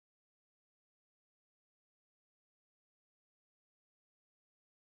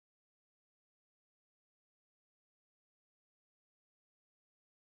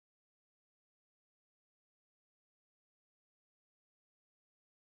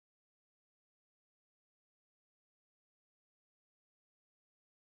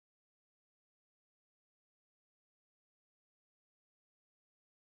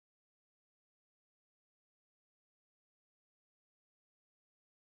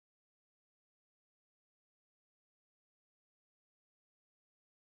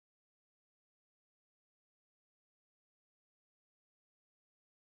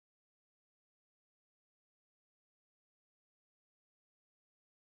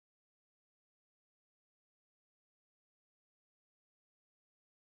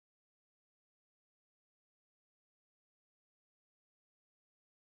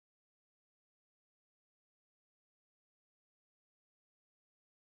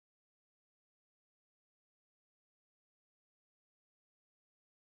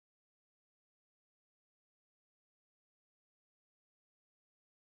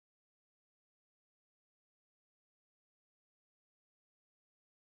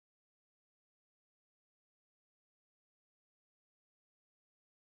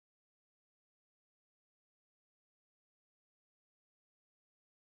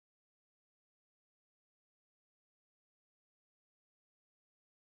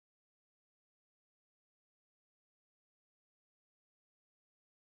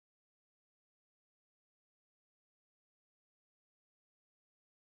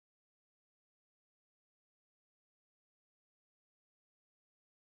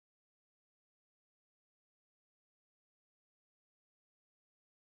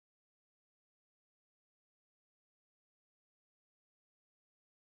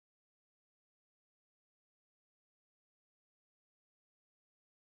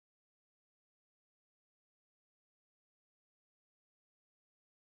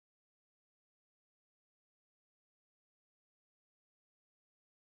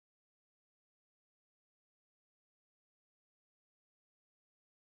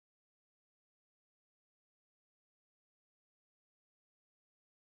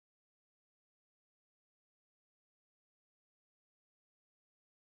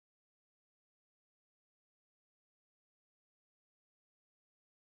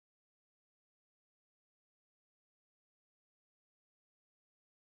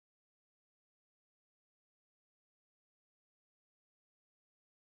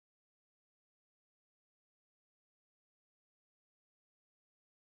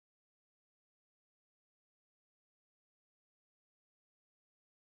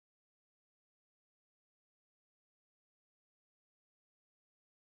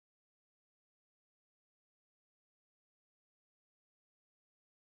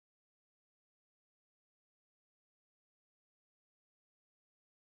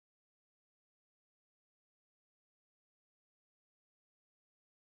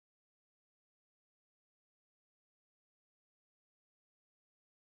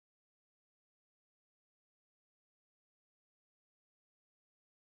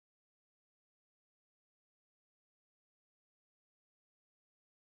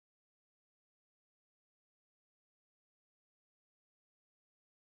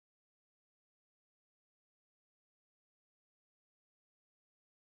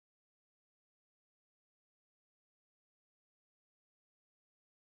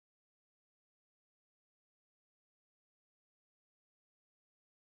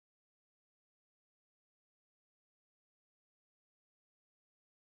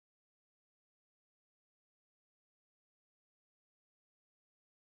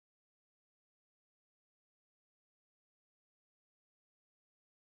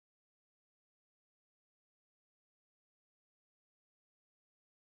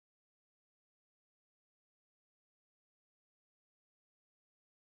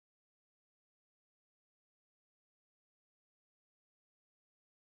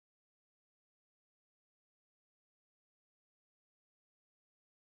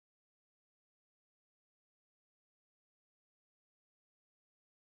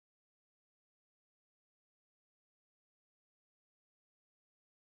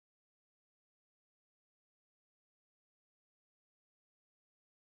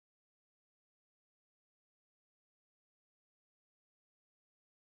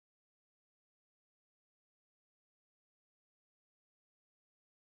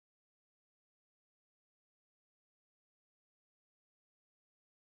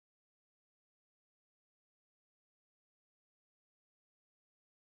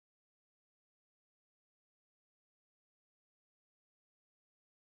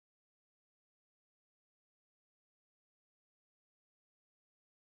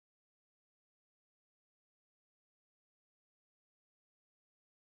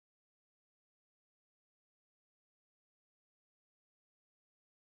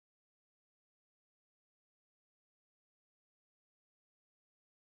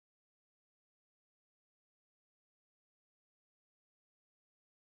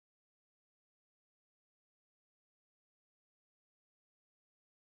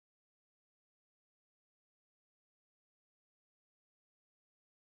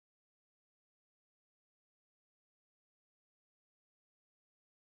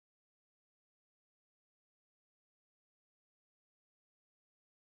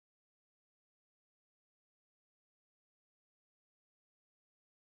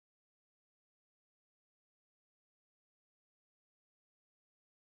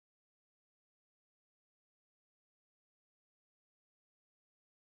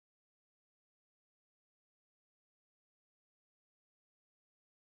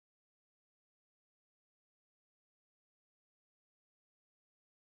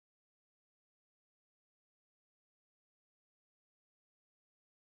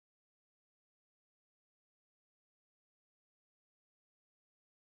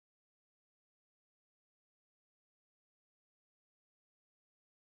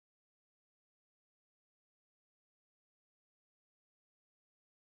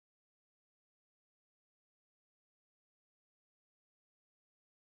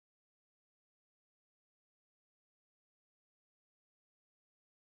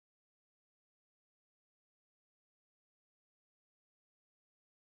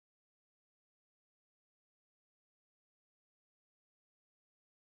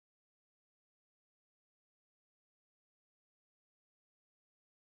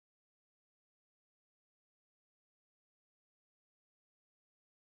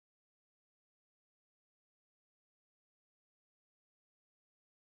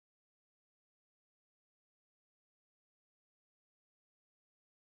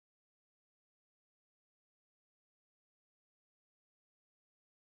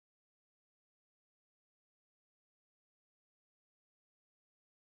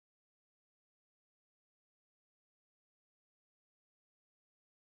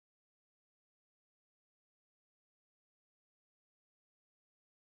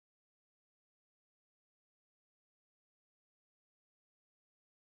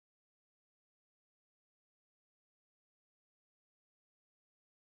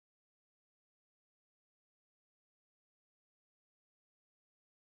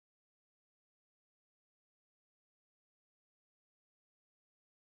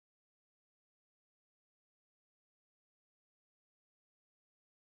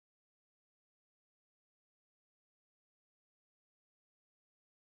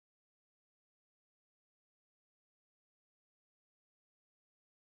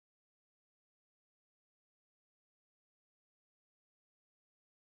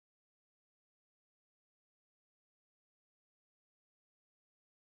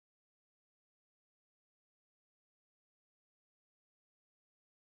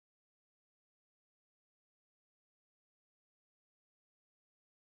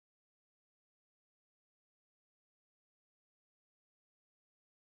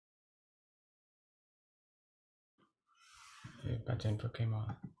bare tænde på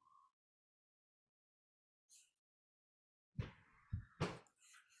kameraet.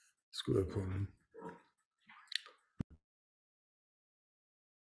 Skru jeg på nu.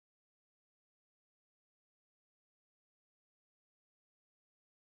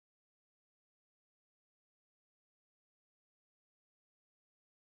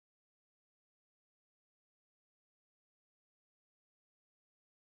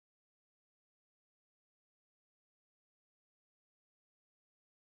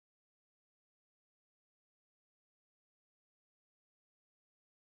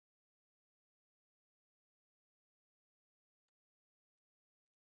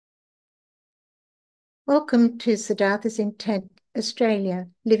 Welcome to Siddhartha's Intent, Australia,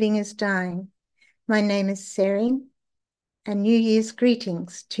 Living is Dying. My name is Sering, and New Year's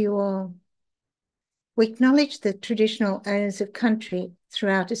greetings to you all. We acknowledge the traditional owners of country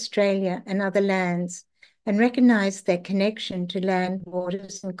throughout Australia and other lands and recognise their connection to land,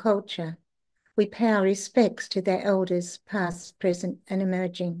 waters and culture. We pay our respects to their elders, past, present and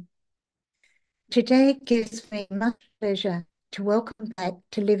emerging. Today it gives me much pleasure to welcome back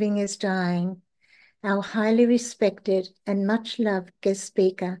to Living is Dying our highly respected and much loved guest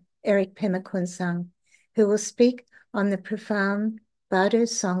speaker, Erik Pema Kunsang, who will speak on the profound Bardo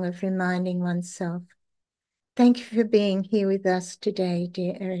song of reminding oneself. Thank you for being here with us today,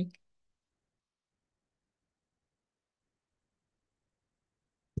 dear Erik.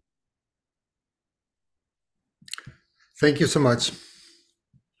 Thank you so much.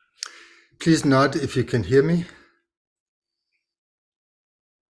 Please nod if you can hear me.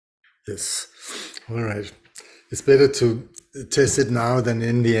 Yes. All right. It's better to test it now than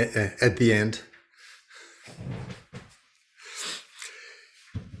at the end.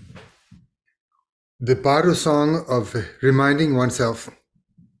 The Bardo song of reminding oneself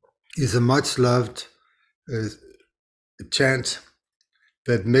is a much loved chant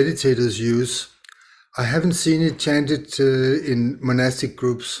that meditators use. I haven't seen it chanted in monastic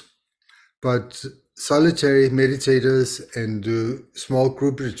groups, but solitary meditators and small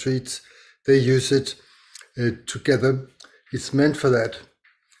group retreats, they use it together. It's meant for that.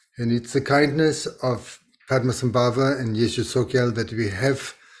 And it's the kindness of Padmasambhava and Yeshe Sogyal that we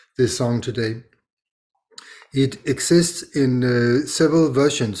have this song today. It exists in several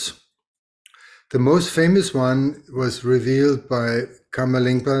versions. The most famous one was revealed by Karma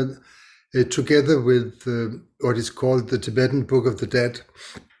Lingpa together with what is called the Tibetan Book of the Dead,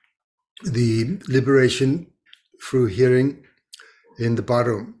 the liberation through hearing in the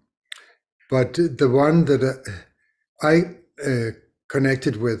Bardo. But the one that I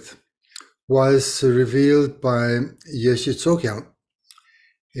connected with was revealed by Yeshe Sogyal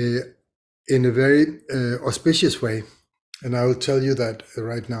in a very auspicious way, and I will tell you that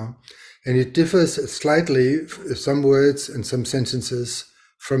right now. And it differs slightly, some words and some sentences,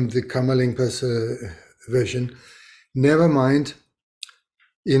 from the Karma Lingpa's version. Never mind,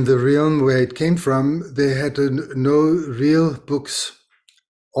 in the realm where it came from, they had no real books.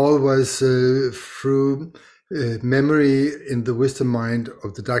 All was through memory in the wisdom mind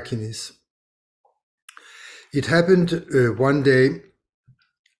of the Dakinis. It happened one day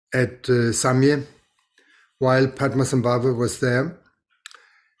at Samye, while Padmasambhava was there,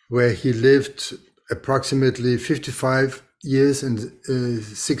 where he lived approximately 55 years and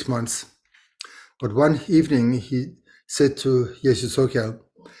 6 months. But one evening he said to Yeshe Sogyal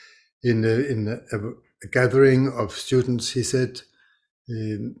in a gathering of students, he said,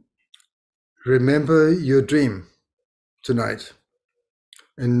 remember your dream tonight.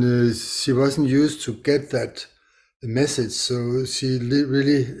 And she wasn't used to get that message, so she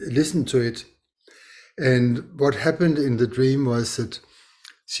really listened to it. And what happened in the dream was that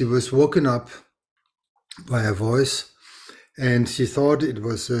she was woken up by a voice, and she thought it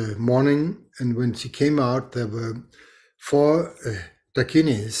was morning. And when she came out, there were 4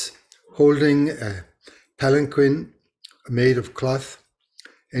 Dakinis holding a palanquin made of cloth.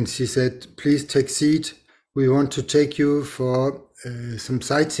 And she said, please take seat. We want to take you for some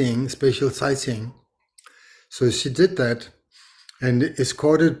sightseeing, special sightseeing. So she did that, and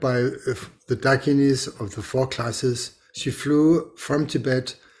escorted by the Dakinis of the 4 classes, she flew from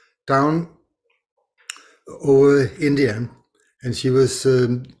Tibet down over India, and she was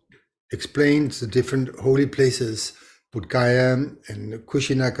explained the different holy places, Bodh Gaya and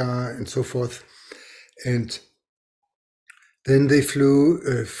Kushinagar and so forth. And then they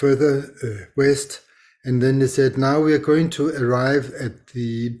flew further west, and then they said, now we are going to arrive at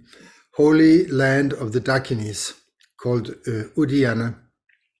the holy land of the Dakinis, called Udiyana.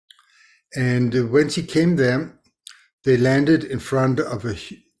 And when she came there, they landed in front of a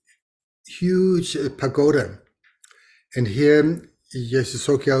huge pagoda. And here Yeshe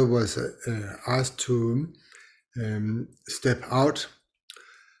Sokyal was asked to step out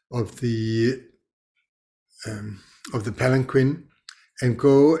of the palanquin and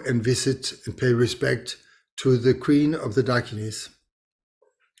go and visit and pay respect to the queen of the Dakinis.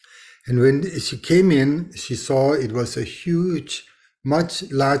 And when she came in, she saw it was a huge, much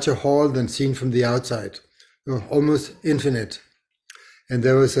larger hall than seen from the outside, almost infinite. And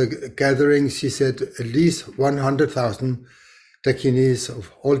there was a gathering, she said, at least 100,000 Dakinis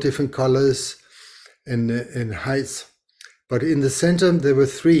of all different colors and heights. But in the center, there were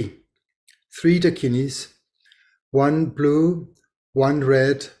three Dakinis, one blue, one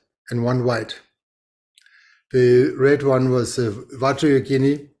red, and one white. The red one was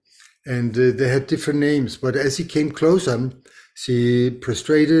Vajrayogini, and they had different names. But as he came closer, she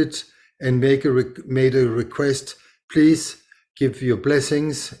prostrated and made a request, please give your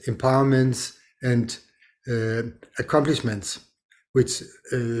blessings, empowerments, and accomplishments, which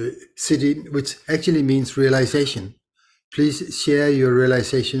actually means realization. Please share your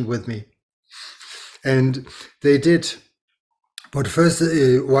realization with me. And they did. But first,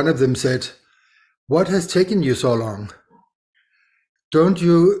 one of them said, what has taken you so long? Don't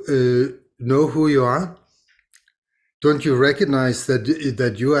you know who you are? Don't you recognize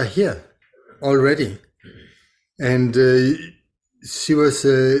that you are here already? And she was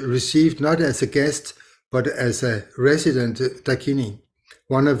received not as a guest, but as a resident Dakini,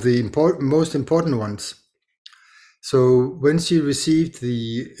 one of the most important ones. So when she received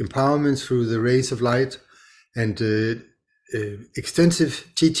the empowerments through the rays of light and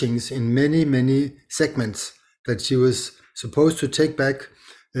extensive teachings in many, many segments that she was supposed to take back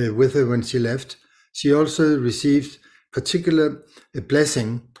with her when she left, she also received particular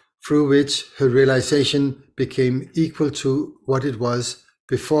blessing through which her realization became equal to what it was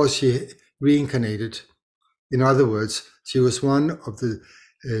before she reincarnated. In other words, she was one of the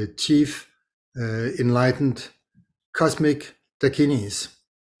chief enlightened cosmic Dakinis.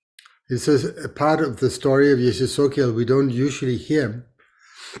 It's a part of the story of Yeshe Sokyal we don't usually hear.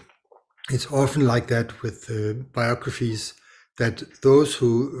 It's often like that with biographies, that those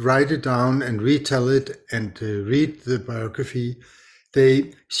who write it down and retell it and read the biography,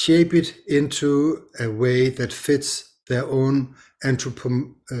 they shape it into a way that fits their own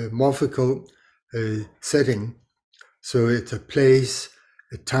anthropomorphical setting. So it's a place,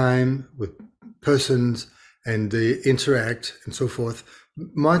 a time with persons, and they interact and so forth,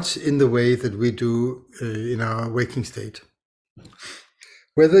 much in the way that we do in our waking state.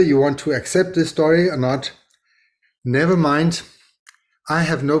 Whether you want to accept this story or not, never mind. I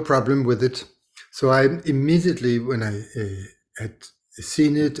have no problem with it. So I immediately, when I had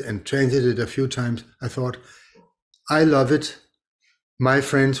seen it and translated it a few times, I thought, I love it. My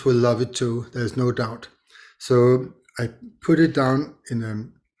friends will love it too. There's no doubt. So I put it down in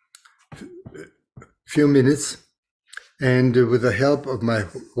a few minutes, and with the help of my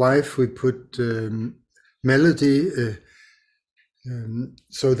wife, we put melody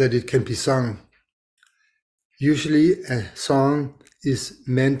so that it can be sung. Usually a song is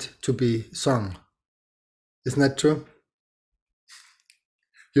meant to be sung. Isn't that true?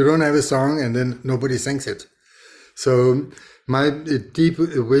 You don't have a song and then nobody sings it. So my deep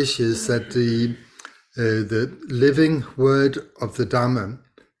wish is that the living word of the Dharma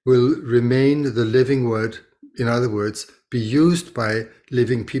will remain the living word, in other words, be used by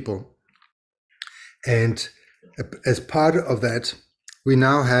living people. And as part of that, we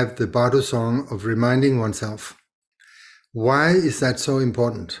now have the Bardo song of reminding oneself. Why is that so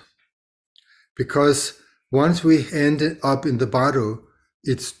important? Because once we end up in the Bardo,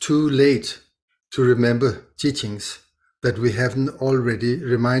 it's too late to remember teachings that we haven't already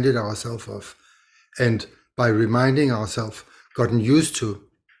reminded ourselves of, and by reminding ourselves, gotten used to.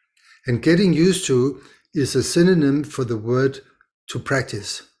 And getting used to is a synonym for the word to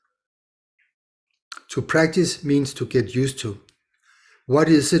practice. To practice means to get used to. What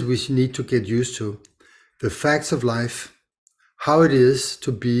is it we need to get used to? The facts of life, how it is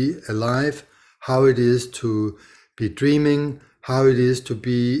to be alive, how it is to be dreaming, how it is to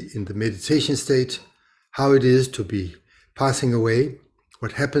be in the meditation state, how it is to be passing away,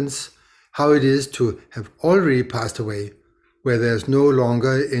 what happens, how it is to have already passed away, where there's no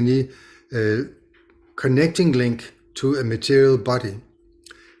longer any connecting link to a material body,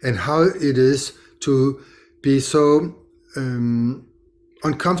 and how it is to be so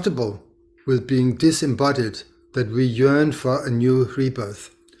uncomfortable with being disembodied that we yearn for a new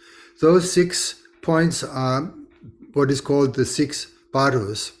rebirth. Those 6 points are what is called the 6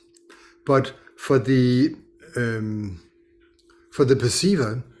 bardos, but for the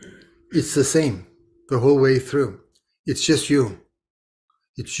perceiver, it's the same the whole way through. It's just you.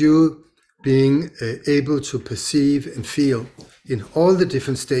 It's you being able to perceive and feel in all the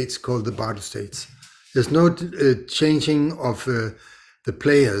different states called the Bardo states. There's no changing of the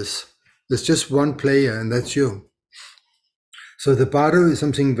players. There's just one player, and that's you. So the Bardo is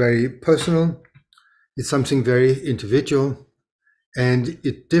something very personal. It's something very individual, and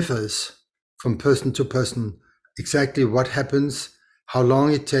it differs from person to person exactly what happens, how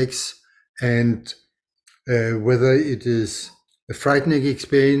long it takes, and whether it is a frightening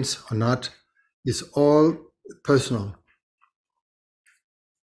experience or not, is all personal.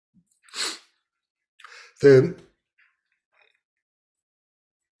 The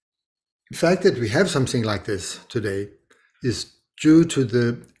fact that we have something like this today is due to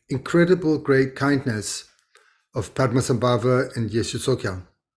the incredible great kindness of Padmasambhava and Yeshe Sokyal.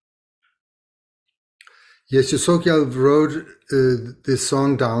 Yeshe Sokyal wrote this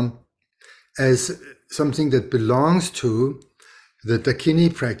song down as something that belongs to the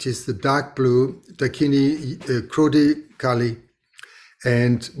Dakini practice, the dark blue Dakini Krodi Kali,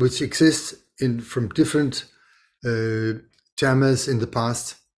 and which exists from different Dharmas in the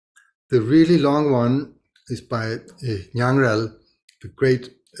past. The really long one is by Nyangral, the great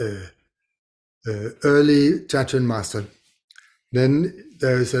early Chatran master. Then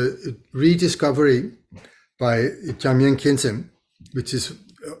there is a rediscovery by Jamyang Khyentse, which is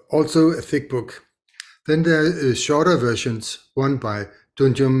also a thick book. Then there are shorter versions, one by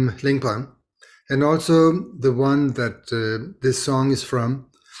Dunjum Lingpa, and also the one that this song is from,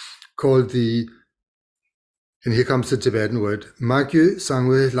 called the, and here comes the Tibetan word, Magyu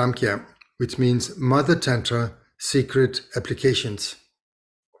Sangwe Lamkya, which means Mother Tantra Secret Applications.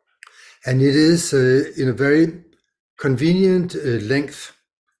 And it is in a very convenient length,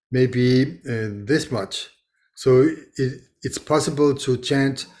 maybe this much. So it's possible to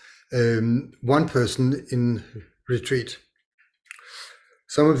chant one person in retreat.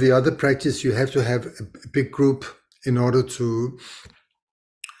 Some of the other practice, you have to have a big group in order to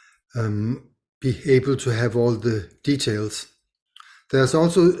be able to have all the details. There's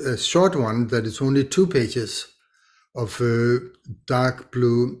also a short one that is only 2 pages of dark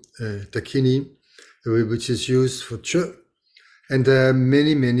blue Dakini, which is used for Chö, and there are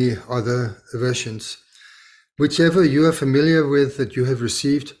many, many other versions. Whichever you are familiar with that you have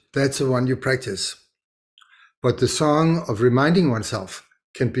received, that's the one you practice. But the song of reminding oneself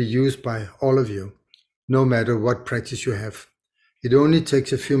can be used by all of you, no matter what practice you have. It only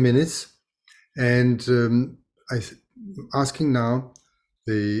takes a few minutes, and I'm asking now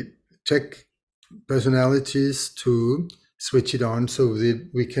the tech personalities to switch it on so that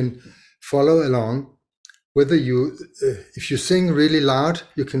we can follow along. Whether you, if you sing really loud,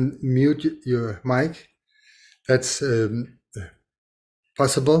 you can mute your mic. That's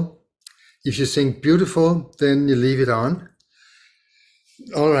possible. If you sing beautiful, then you leave it on.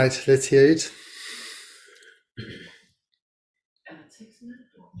 All right, let's hear it.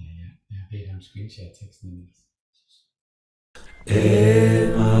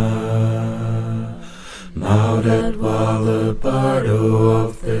 Ema, now that while the bardo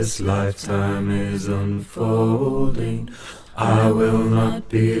of this lifetime is unfolding, I will not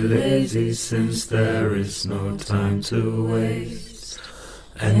be lazy, since there is no time to waste,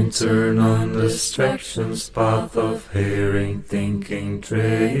 and turn on distractions path of hearing, thinking,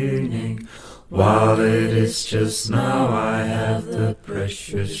 training, while it is just now I have the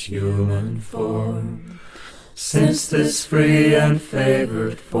precious human form. Since this free and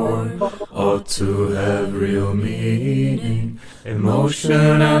favored form ought to have real meaning,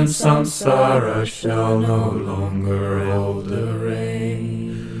 emotion and samsara shall no longer hold the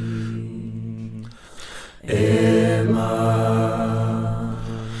rein. Ema,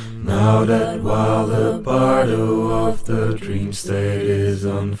 now that while the bardo of the dream state is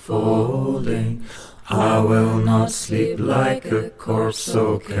unfolding, I will not sleep like a corpse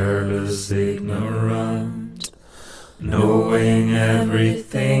so careless, ignorant, knowing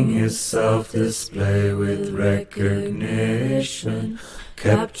everything is self-display with recognition.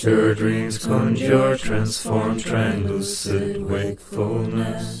 Capture dreams, conjure, transform, translucid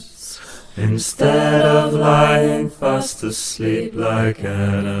wakefulness. Instead of lying fast asleep like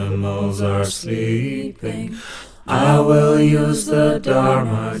animals are sleeping, I will use the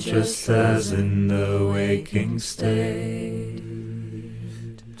Dharma just as in the waking state.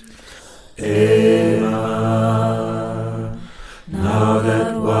 Ema, now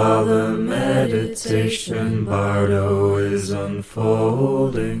that while the meditation bardo is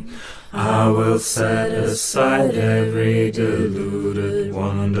unfolding, I will set aside every deluded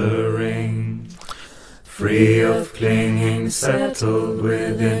wandering, free of clinging, settled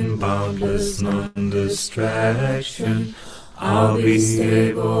within boundless non-distraction. I'll be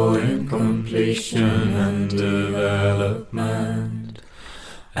stable in completion and development.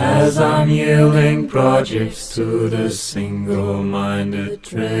 As I'm yielding projects to the single-minded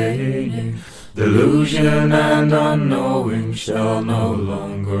training, delusion and unknowing shall no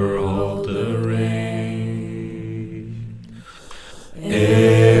longer hold the rein.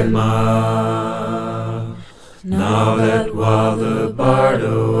 Ema, now that while the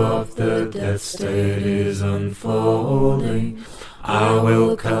bardo of the death state is unfolding, I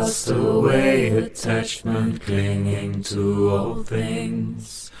will cast away attachment clinging to all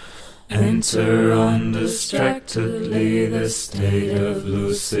things. Enter undistractedly the state of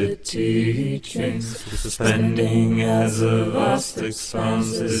lucid teaching, suspending as a vast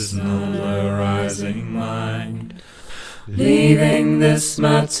expanse is non-arising mind. Leaving this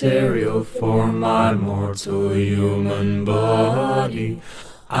material form, my mortal human body,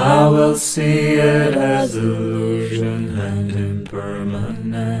 I will see it as illusion and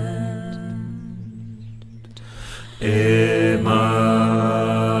impermanent. Ema,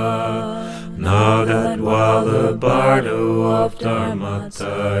 now that while the bardo of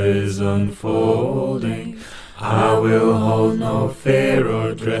Dharmata is unfolding, I will hold no fear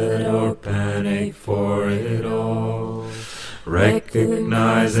or dread or panic for it all,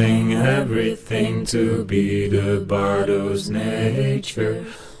 recognizing everything to be the bardo's nature.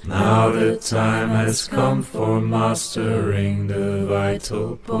 Now the time has come for mastering the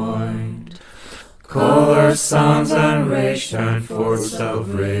vital point. Color, sounds, and rays shine forth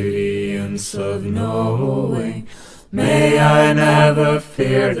self-radiance of knowing. May I never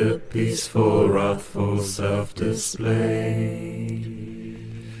fear the peaceful, wrathful self-display.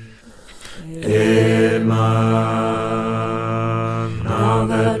 Ema, now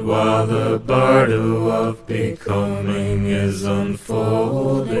that while the bardo of becoming is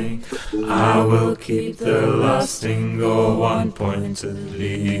unfolding, I will keep the lasting goal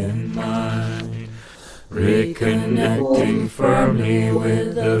one-pointedly in mind, reconnecting firmly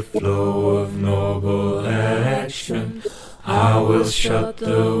with the flow of noble action. I will shut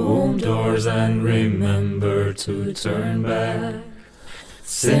the womb doors and remember to turn back,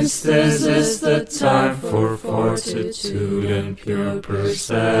 since this is the time for fortitude and pure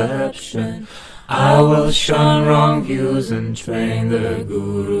perception. I will shun wrong views and train the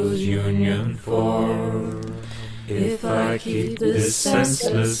Guru's union form. If I keep this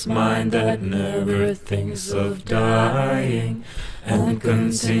senseless mind that never thinks of dying, and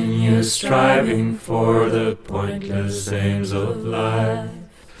continue striving for the pointless aims of life,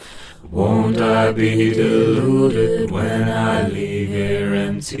 won't I be deluded when I leave here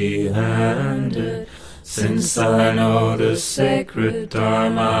empty-handed, since I know the sacred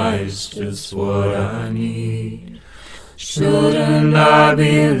Dharma is just what I need? Shouldn't I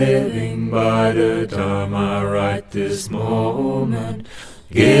be living by the Dharma right this moment,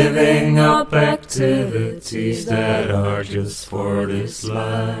 giving up activities that are just for this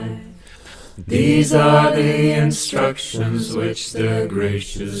life? These are the instructions which the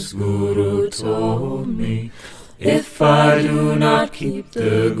gracious Guru told me. If I do not keep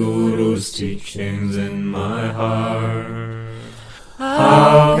the Guru's teachings in my heart,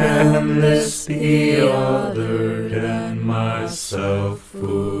 how can this be other than myself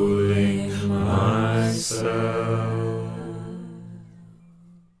fooling myself?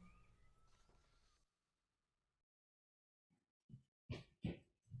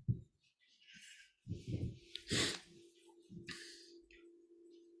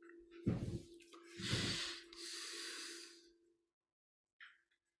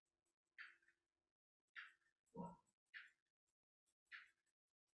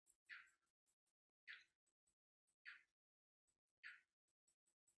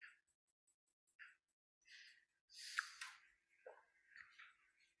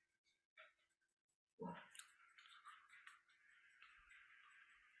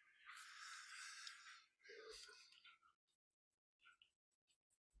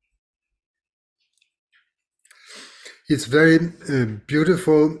 It's very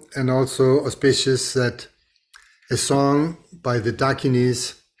beautiful and also auspicious that a song by the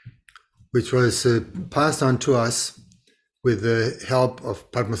Dakinis, which was passed on to us with the help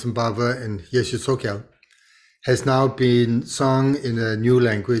of Padmasambhava and Yeshe Tsogyal, has now been sung in a new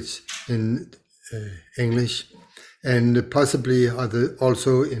language, in English, and possibly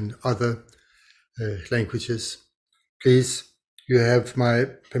also in other languages. Please, you have my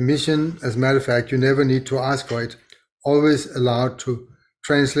permission. As a matter of fact, you never need to ask for it. Always allowed to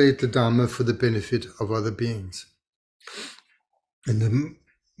translate the Dharma for the benefit of other beings. And the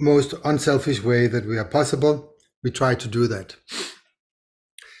most unselfish way that we are possible, we try to do that.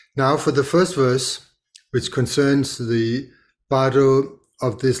 Now for the first verse, which concerns the Bardo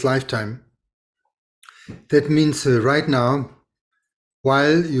of this lifetime, that means right now,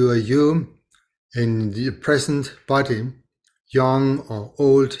 while you are you in the present body, young or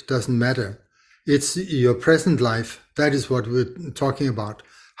old, doesn't matter. It's your present life. That is what we're talking about.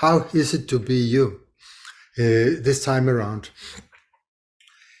 How is it to be you this time around?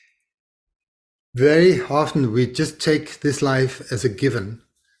 Very often we just take this life as a given.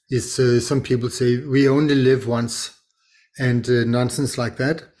 It's, some people say we only live once, and nonsense like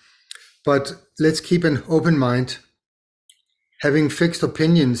that. But let's keep an open mind. Having fixed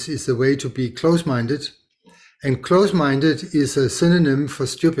opinions is the way to be close-minded, and close-minded is a synonym for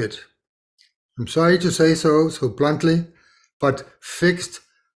stupid. I'm sorry to say so bluntly, but fixed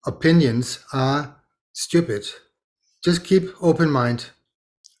opinions are stupid. Just keep open mind.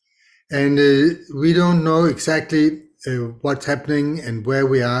 And we don't know exactly what's happening and where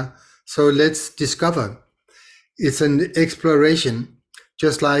we are, so let's discover. It's an exploration,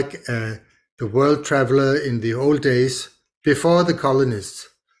 just like the world traveler in the old days, before the colonists,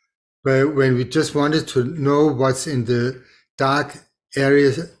 when we just wanted to know what's in the dark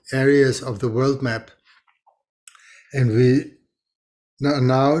areas of the world map. And we are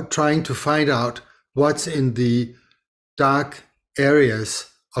now trying to find out what's in the dark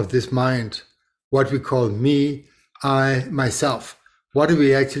areas of this mind, what we call me, I, myself. What are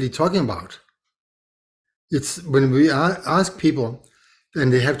we actually talking about? It's when we ask people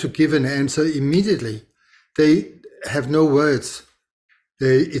and they have to give an answer immediately, they have no words.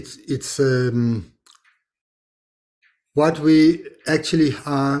 It's what we actually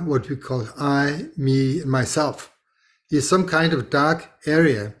are, what we call I, me, and myself, is some kind of dark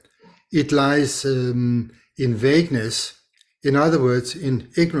area. It lies in vagueness, in other words, in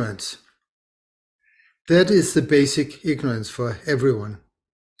ignorance. That is the basic ignorance for everyone,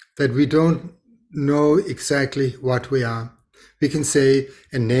 that we don't know exactly what we are. We can say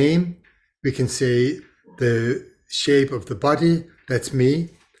a name, we can say the shape of the body, that's me,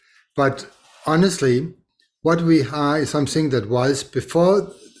 but honestly, what we are is something that was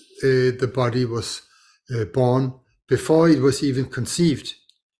before the body was born, before it was even conceived.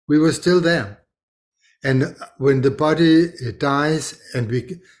 We were still there. And when the body dies and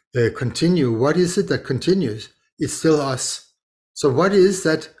we continue, what is it that continues? It's still us. So what is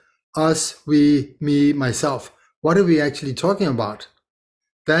that us, we, me, myself? What are we actually talking about?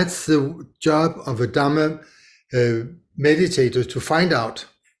 That's the job of a Dharma meditator, to find out.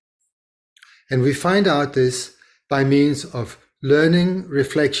 And we find out this by means of learning,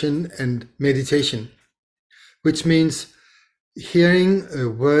 reflection, and meditation, which means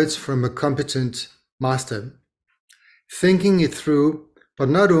hearing words from a competent master, thinking it through, but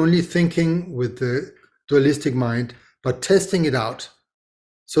not only thinking with the dualistic mind, but testing it out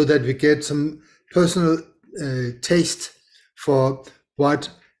so that we get some personal taste for what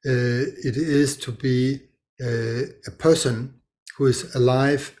it is to be a person who is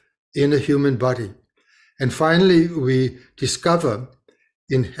alive in a human body. And finally, we discover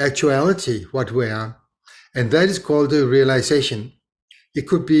in actuality what we are. And that is called a realization. It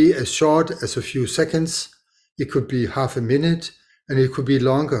could be as short as a few seconds, it could be half a minute, and it could be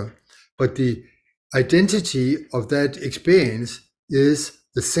longer. But the identity of that experience is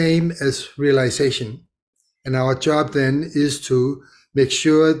the same as realization. And our job then is to make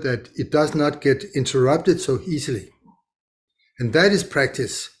sure that it does not get interrupted so easily. And that is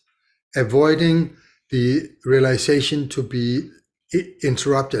practice, avoiding the realization to be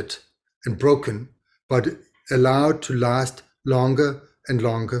interrupted and broken, but allowed to last longer and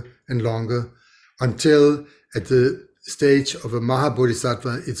longer and longer, until at the stage of a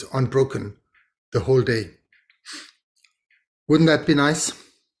Mahabodhisattva, it's unbroken the whole day. Wouldn't that be nice?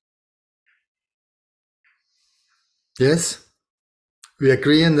 Yes? We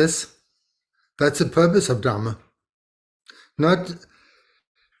agree on this? That's the purpose of Dharma. Not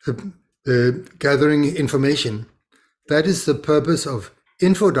gathering information. That is the purpose of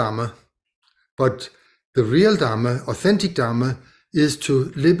infodharma. But the real Dharma, authentic Dharma, is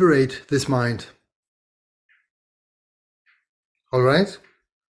to liberate this mind. All right?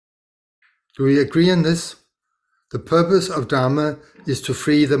 Do we agree on this? The purpose of Dharma is to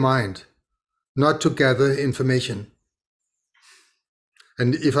free the mind, not to gather information.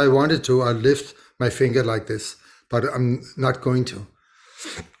 And if I wanted to, I'd lift my finger like this, but I'm not going to.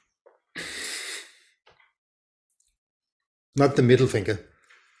 Not the middle finger.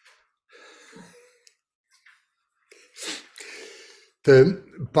 The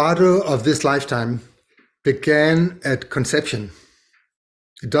Bardo of this lifetime began at conception.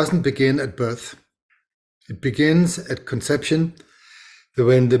 It doesn't begin at birth. It begins at conception,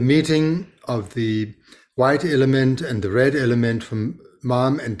 when the meeting of the white element and the red element from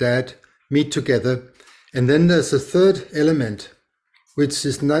mom and dad meet together. And then there's a third element, which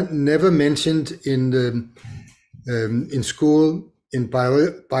is never mentioned in school, in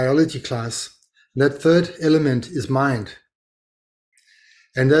biology class. That third element is mind.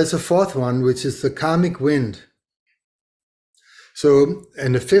 And there's a fourth one, which is the karmic wind. So,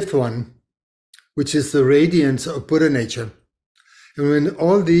 and the fifth one, which is the radiance of Buddha nature. And when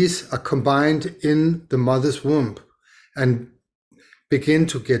all these are combined in the mother's womb and begin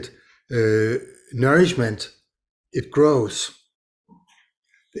to get nourishment, it grows.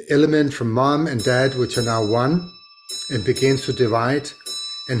 The element from mom and dad, which are now one, and begins to divide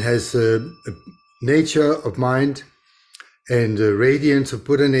and has a nature of mind and the radiance of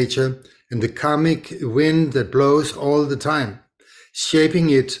Buddha nature and the karmic wind that blows all the time, shaping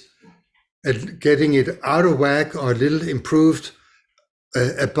it and getting it out of whack or a little improved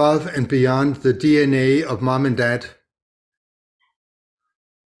above and beyond the DNA of mom and dad.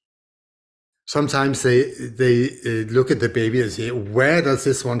 Sometimes they look at the baby and say, where does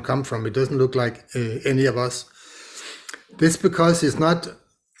this one come from? It doesn't look like any of us. This because it's not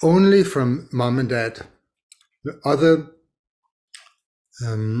only from mom and dad. Other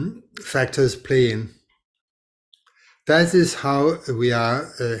factors play in. That is how we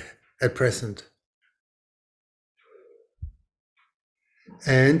are at present.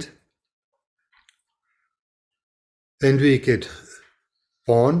 And then we get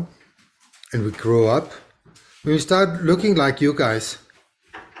born and we grow up. We start looking like you guys.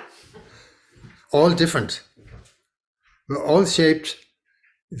 All different. We're all shaped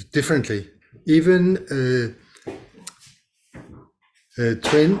differently. Even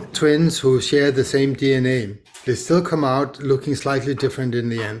twins who share the same DNA, they still come out looking slightly different in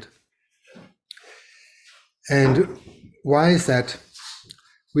the end. And why is that?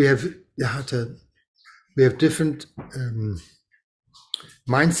 We have different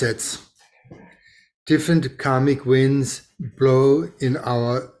mindsets. Different karmic winds blow in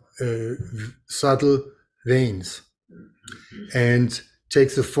our subtle veins and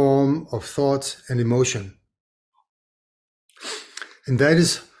take the form of thoughts and emotion. And that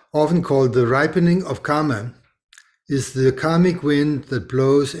is often called the ripening of karma, is the karmic wind that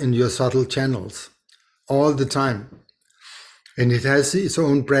blows in your subtle channels all the time. And it has its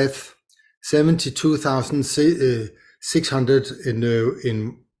own breath, 72,600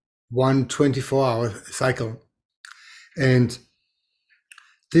 in one 24-hour cycle. And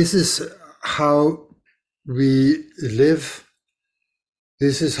this is how we live.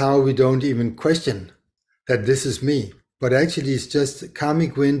 This is how we don't even question that this is me. But actually it's just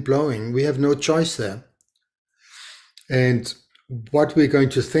karmic wind blowing. We have no choice there. And what we're going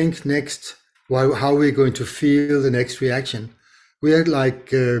to think next, how we're going to feel the next reaction, we are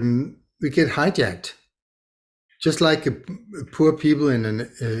like, we get hijacked. Just like poor people in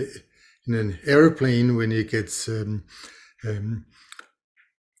an airplane when it gets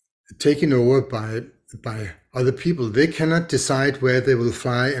taken over by other people. They cannot decide where they will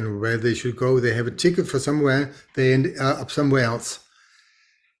fly and where they should go. They have a ticket for somewhere, they end up somewhere else.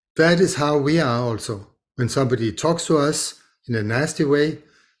 That is how we are also. When somebody talks to us in a nasty way,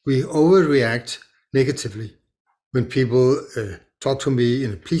 we overreact negatively. When people talk to me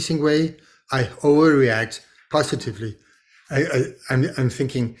in a pleasing way, I overreact positively. I'm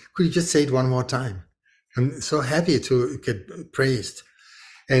thinking, could you just say it one more time? I'm so happy to get praised.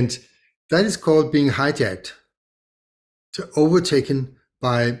 And that is called being hijacked, overtaken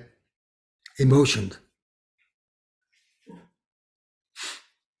by emotion.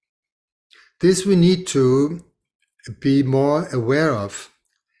 This we need to be more aware of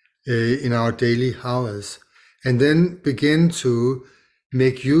in our daily hours, and then begin to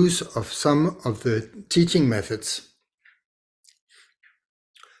make use of some of the teaching methods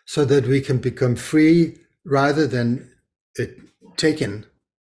so that we can become free rather than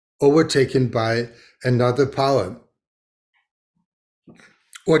overtaken by another power.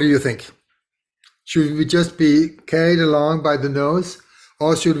 What do you think? Should we just be carried along by the nose,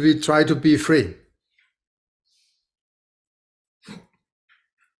 or should we try to be free?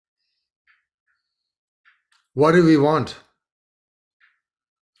 What do we want?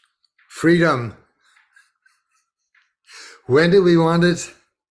 Freedom. When do we want it?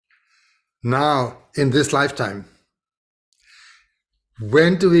 Now, in this lifetime.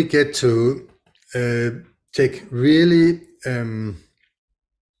 When do we get to take really,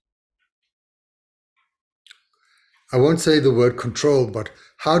 I won't say the word control, but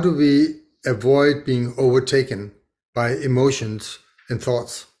how do we avoid being overtaken by emotions and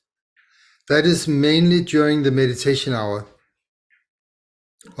thoughts. That is mainly during the meditation hour.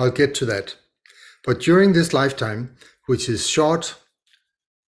 I'll get to that. But during this lifetime, which is short,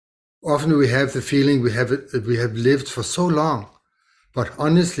 often we have the feeling we have lived for so long, but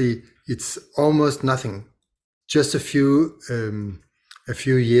honestly, it's almost nothing. Just a few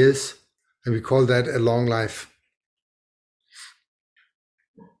years, and we call that a long life.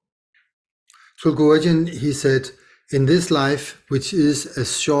 Tulku, he said, in this life, which is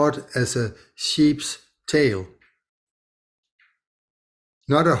as short as a sheep's tail,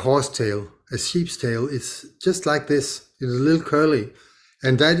 not a horse tail, a sheep's tail, it's just like this, it's a little curly,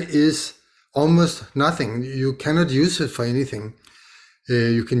 and that is almost nothing. You cannot use it for anything.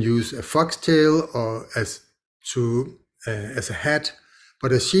 You can use a foxtail or as a hat,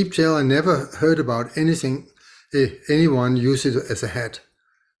 but a sheep tail, I never heard about anyone use it as a hat.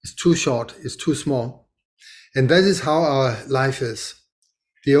 It's too short, it's too small. And that is how our life is.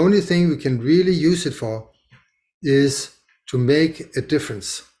 The only thing we can really use it for is to make a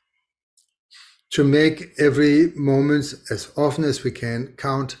difference, to make every moment as often as we can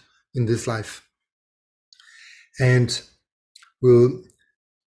count in this life. And we'll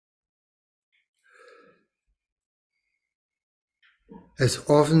as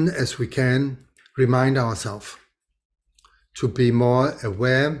often as we can remind ourselves to be more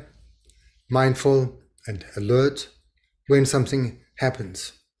aware, mindful, and alert when something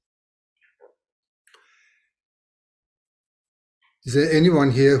happens. Is there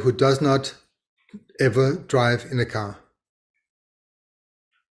anyone here who does not ever drive in a car?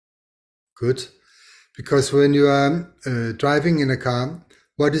 Good. Because when you are driving in a car,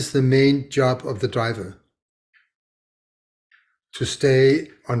 what is the main job of the driver? To stay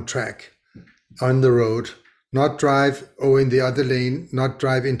on track, on the road, not drive in the other lane, not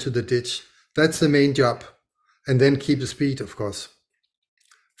drive into the ditch. That's the main job. And then keep the speed, of course.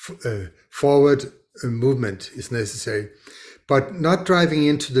 Forward movement is necessary. But not driving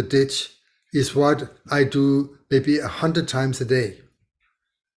into the ditch is what I do maybe 100 times a day.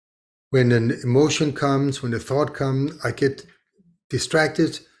 When an emotion comes, when a thought comes, I get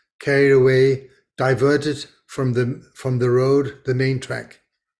distracted, carried away, diverted from the road, the main track.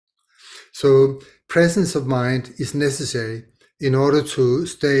 So presence of mind is necessary in order to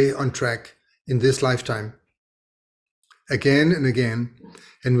stay on track in this lifetime. Again and again.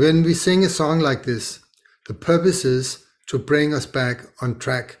 And when we sing a song like this, the purpose is to bring us back on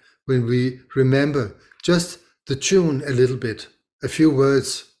track when we remember just the tune a little bit, a few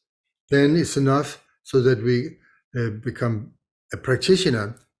words. Then it's enough so that we become a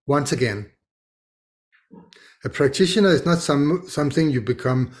practitioner once again. A practitioner is not something you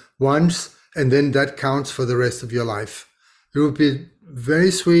become once and then that counts for the rest of your life. It would be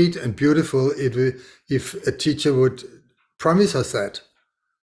very sweet and beautiful if a teacher would promise us that.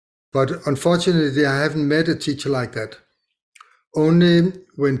 But unfortunately, I haven't met a teacher like that. Only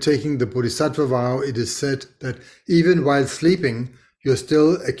when taking the Bodhisattva vow, it is said that even while sleeping, you're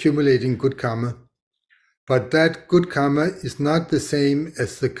still accumulating good karma. But that good karma is not the same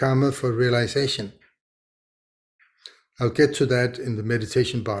as the karma for realization. I'll get to that in the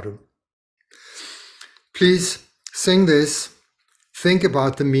meditation Bardo. Please sing this, think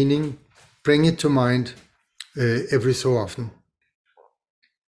about the meaning, bring it to mind every so often.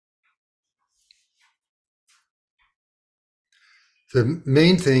 The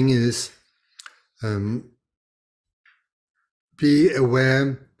main thing is be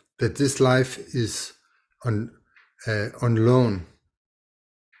aware that this life is on loan.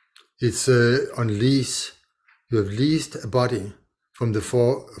 It's on lease. You have leased a body from the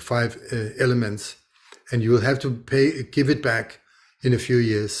 4 or 5 elements, and you will have to give it back in a few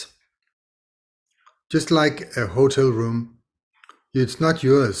years. Just like a hotel room, it's not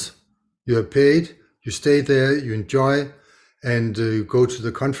yours. You are paid, you stay there, you enjoy, and you go to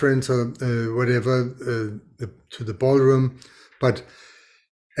the conference or whatever, to the ballroom. But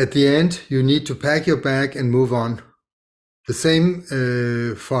at the end, you need to pack your bag and move on. The same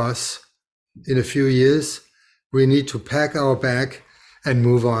for us. In a few years, we need to pack our bag and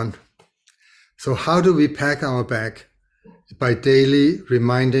move on. So how do we pack our bag? By daily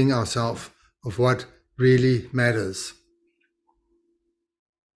reminding ourselves of what really matters.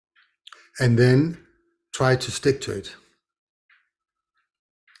 And then try to stick to it.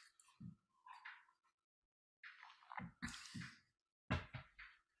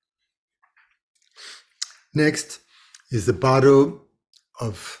 Next is the Bardo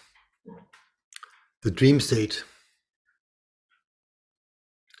of the dream state.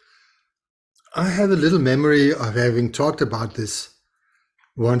 I have a little memory of having talked about this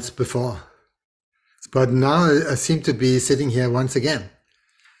once before. But now I seem to be sitting here once again.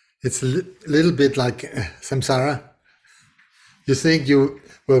 It's a little bit like samsara. You think you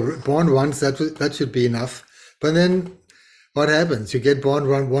were born once, that should be enough. But then what happens? You get born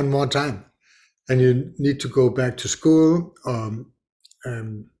one more time, and you need to go back to school, or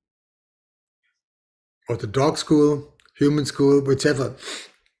the dog school, human school, whichever.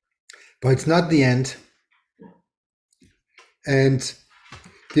 But it's not the end. And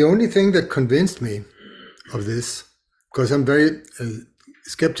the only thing that convinced me of this, because I'm very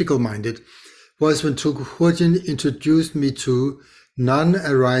skeptical minded, was when Thukhuorjin introduced me to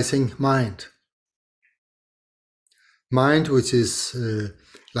non-arising mind. Mind which is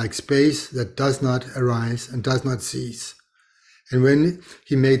like space that does not arise and does not cease. And when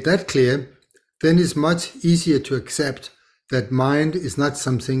he made that clear, then it's much easier to accept that mind is not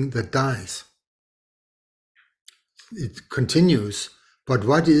something that dies. It continues, but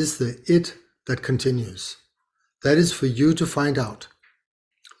what is the it that continues? That is for you to find out.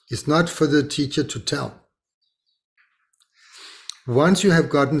 It's not for the teacher to tell. Once you have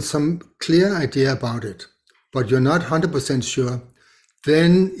gotten some clear idea about it, but you're not 100% sure,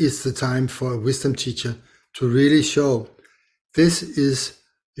 then it's the time for a wisdom teacher to really show this is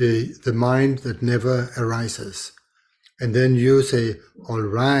the mind that never arises. And then you say, all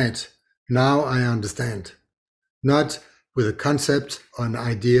right, now I understand. Not with a concept or an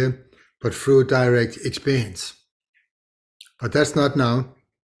idea, but through direct experience. But that's not now.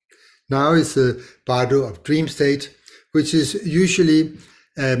 Now is the Bardo of dream state, which is usually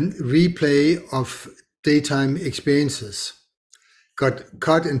a replay of daytime experiences. Got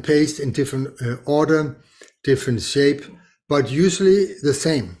cut and paste in different order, different shape, but usually the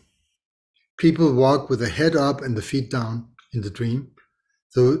same. People walk with the head up and the feet down in the dream.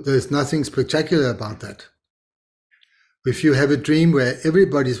 So there's nothing spectacular about that. If you have a dream where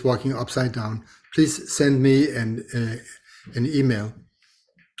everybody's walking upside down, please send me an email.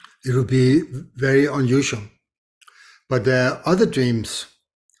 It will be very unusual. But there are other dreams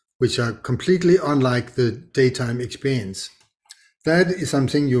which are completely unlike the daytime experience. That is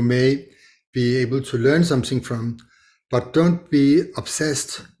something you may be able to learn something from, but don't be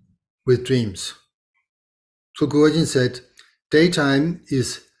obsessed with dreams. Thukhuorjin said, daytime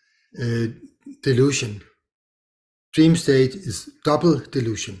is delusion. Dream state is double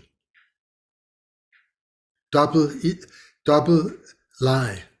delusion. Double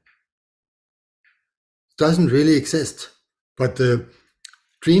lie. Doesn't really exist, but the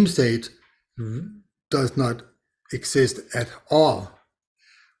dream state does not exist at all.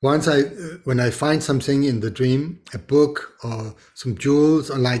 Once when I find something in the dream, a book or some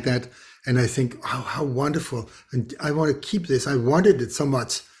jewels or like that, and I think, oh, how wonderful, and I want to keep this, I wanted it so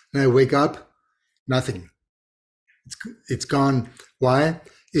much, and I wake up, nothing. It's gone. Why?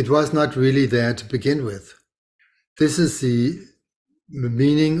 It was not really there to begin with. This is the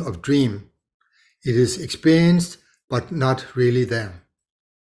meaning of dream. It is experienced, but not really there.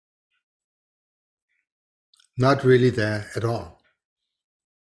 Not really there at all.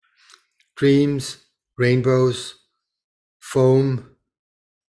 Dreams, rainbows, foam,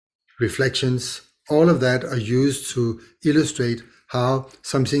 reflections, all of that are used to illustrate how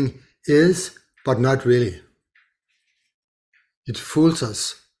something is, but not really. It fools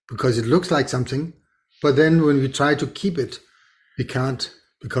us because it looks like something, but then when we try to keep it, we can't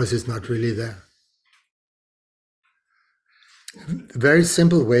because it's not really there. A very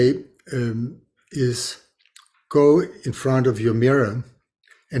simple way is go in front of your mirror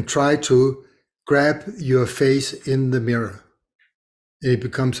and try to grab your face in the mirror. It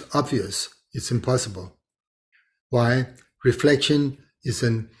becomes obvious. It's impossible. Why? Reflection is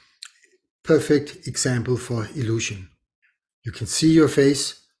a perfect example for illusion. You can see your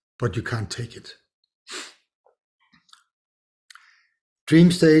face, but you can't take it.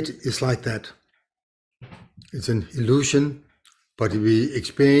 Dream state is like that. It's an illusion, but we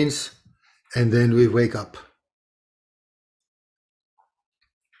experience and then we wake up.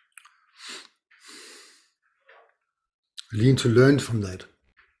 We need to learn from that.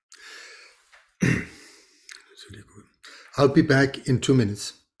 I'll be back in 2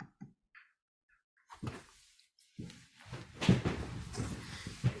 minutes.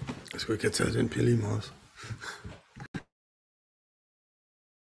 Skal vi ikke have taget den pille i morges?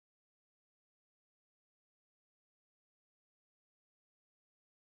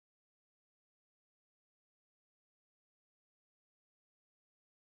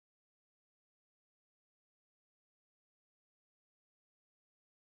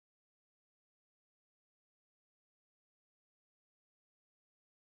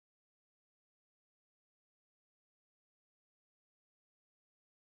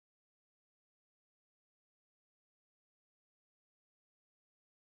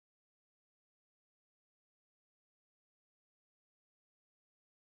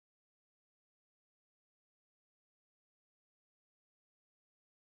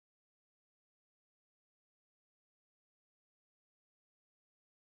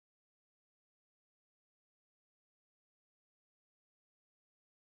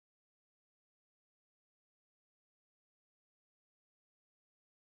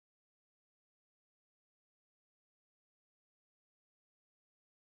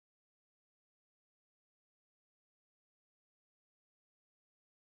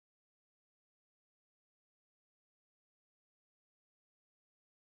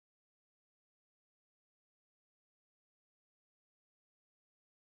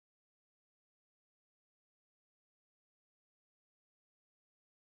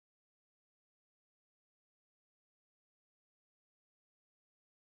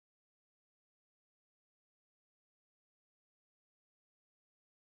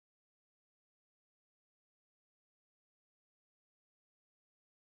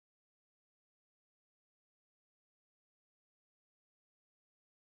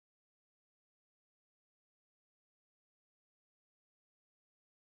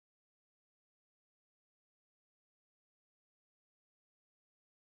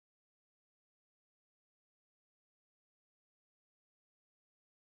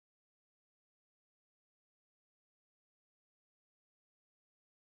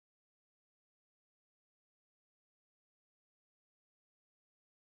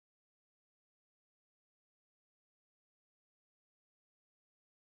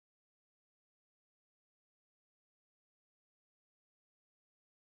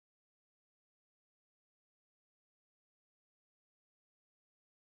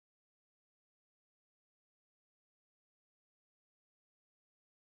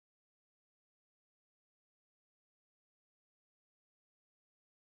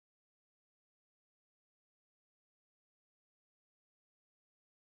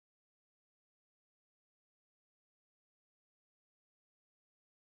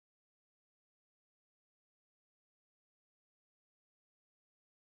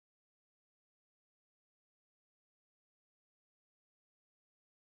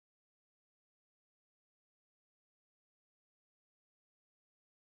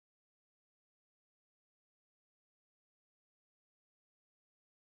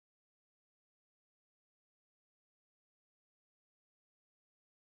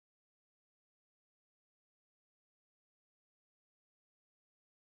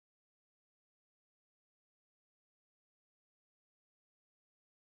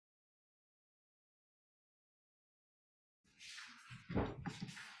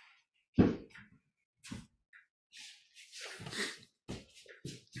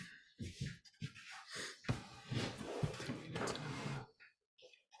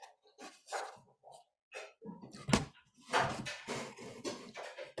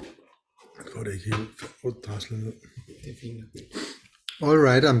 Jeg tror det ikke helt draslet ned. Det er fint. All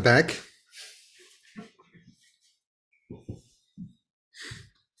right, I'm back.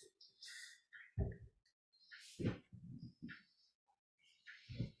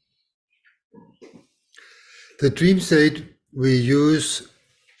 The dream state we use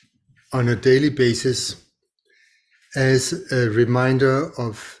on a daily basis as a reminder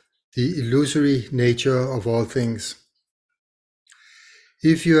of the illusory nature of all things.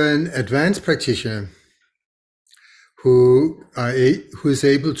 If you're an advanced practitioner who is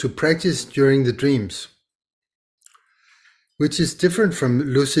able to practice during the dreams, which is different from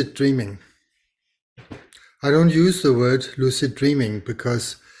lucid dreaming. I don't use the word lucid dreaming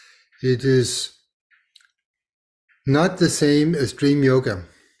because it is not the same as dream yoga.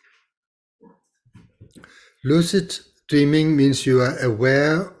 Lucid dreaming means you are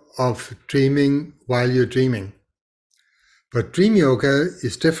aware of dreaming while you're dreaming. But dream yoga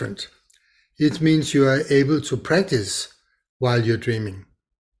is different. It means you are able to practice while you're dreaming.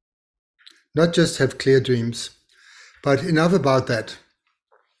 Not just have clear dreams, but enough about that.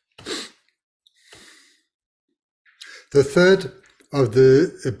 The third of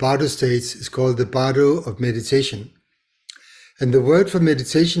the Bardo states is called the Bardo of meditation. And the word for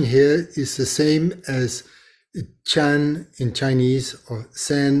meditation here is the same as Chan in Chinese or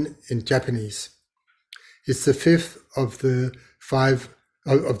Zen in Japanese. It's the fifth of the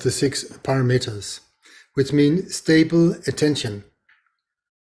six parameters, which means stable attention.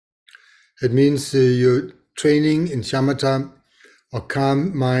 It means your training in shamatha or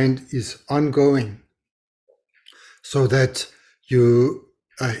calm mind is ongoing, so that you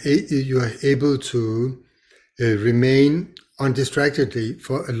are able to remain undistractedly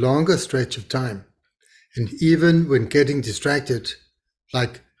for a longer stretch of time. And even when getting distracted,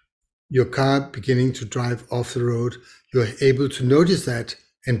 like your car beginning to drive off the road, you are able to notice that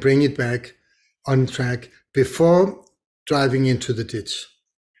and bring it back on track before driving into the ditch.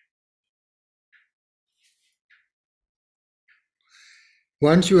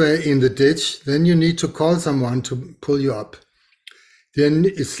 Once you are in the ditch, then you need to call someone to pull you up. Then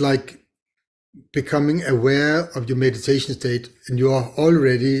it's like becoming aware of your meditation state, and you are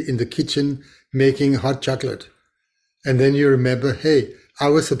already in the kitchen making hot chocolate. And then you remember, hey, I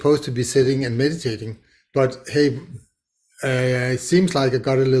was supposed to be sitting and meditating, but hey, it seems like I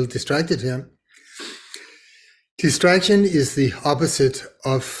got a little distracted here. Distraction is the opposite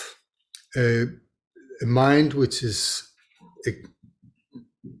of a mind which is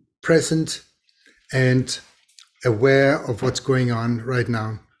present and aware of what's going on right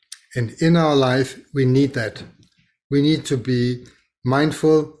now. And in our life, we need that. We need to be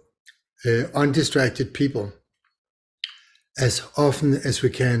mindful, undistracted people as often as we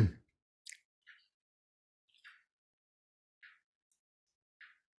can.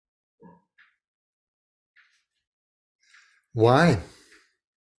 Why?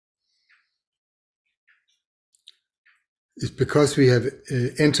 It's because we have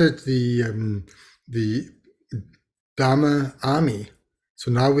entered the Dharma army.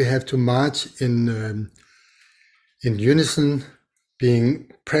 So now we have to march in unison,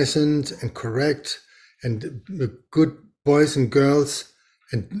 being present and correct and good boys and girls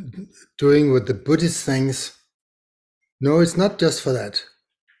and doing what the Buddhist things. No, it's not just for that.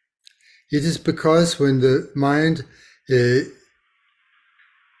 It is because when the mind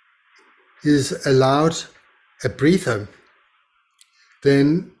is allowed a breather,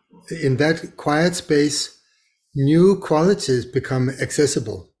 then in that quiet space, new qualities become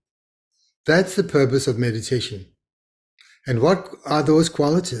accessible. That's the purpose of meditation. And what are those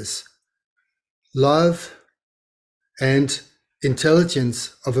qualities? Love and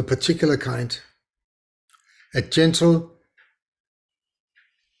intelligence of a particular kind. A gentle,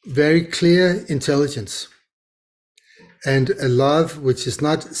 very clear intelligence. And a love which is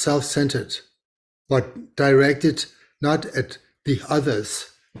not self-centered, but directed not at the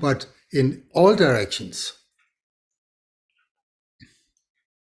others, but in all directions.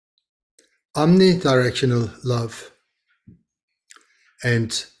 Omnidirectional love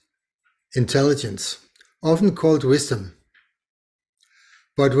and intelligence, often called wisdom.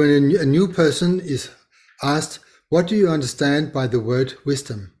 But when a new person is asked, what do you understand by the word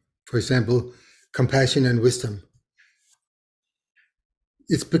wisdom? For example, compassion and wisdom.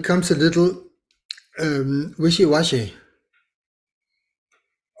 It becomes a little wishy-washy,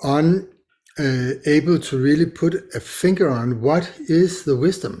 unable to really put a finger on what is the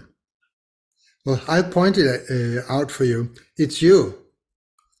wisdom. Well, I pointed out for you, it's you.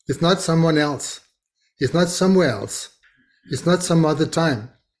 It's not someone else. It's not somewhere else. It's not some other time.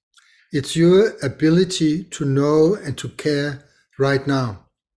 It's your ability to know and to care right now,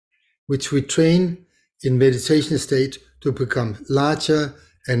 which we train in meditation state to become larger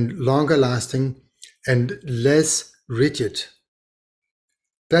and longer lasting and less rigid.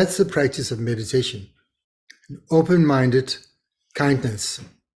 That's the practice of meditation. Open-minded kindness.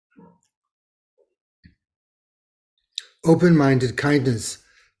 Open-minded kindness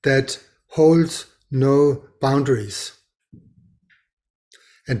that holds no boundaries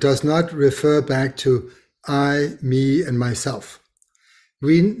and does not refer back to I, me, and myself.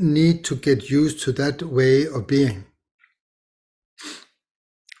 We need to get used to that way of being.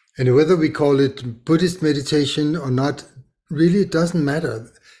 And whether we call it Buddhist meditation or not really doesn't matter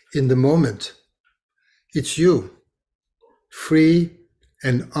in the moment. It's you, free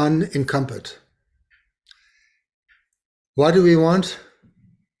and unencumbered. What do we want?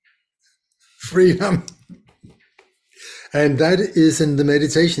 Freedom. And that is in the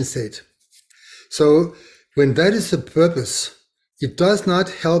meditation state. So when that is the purpose, it does not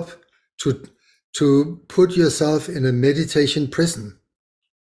help to put yourself in a meditation prison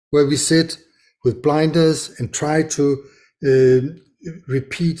where we sit with blinders and try to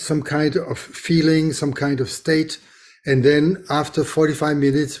repeat some kind of feeling, some kind of state. And then after 45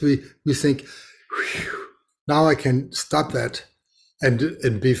 minutes, we think, now I can stop that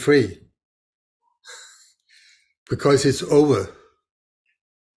and be free because it's over.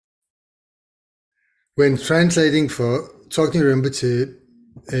 When translating for Tsogkyi Rinpoche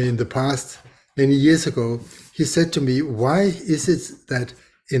in the past, many years ago, he said to me, why is it that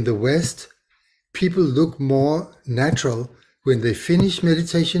in the West, people look more natural when they finish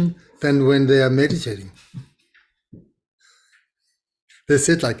meditation than when they are meditating? They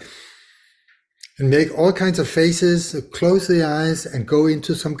sit like, and make all kinds of faces, close the eyes and go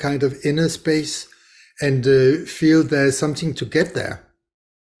into some kind of inner space and feel there's something to get there.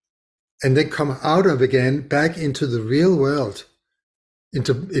 And then come out of again, back into the real world,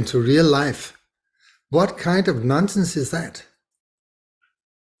 into real life. What kind of nonsense is that?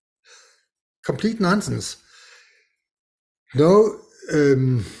 Complete nonsense. No,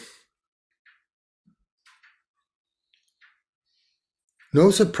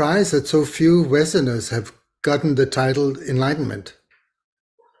 no surprise that so few Westerners have gotten the title Enlightenment.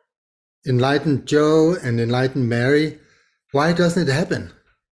 Enlightened Joe and Enlightened Mary. Why doesn't it happen?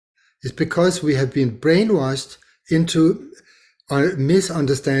 It's because we have been brainwashed into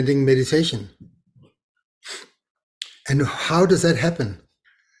misunderstanding meditation. And how does that happen?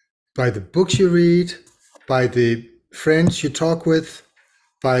 By the books you read, by the friends you talk with,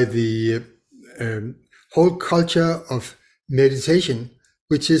 by the whole culture of meditation,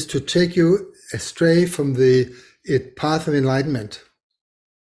 which is to take you astray from the path of enlightenment.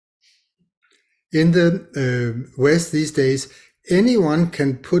 In the West these days, anyone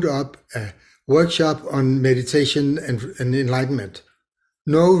can put up a workshop on meditation and enlightenment.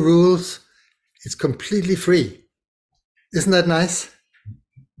 No rules. It's completely free. Isn't that nice?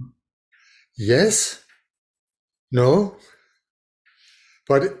 Yes? No?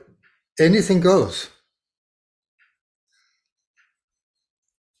 But anything goes.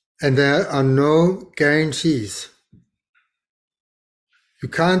 And there are no guarantees. You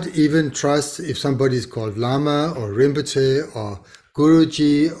can't even trust if somebody is called Lama or Rinpoche or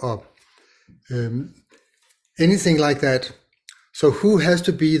Guruji or anything like that. So who has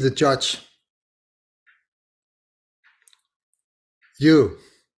to be the judge? You.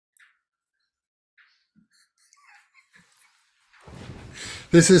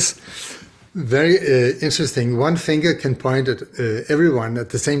 This is very interesting. One finger can point at everyone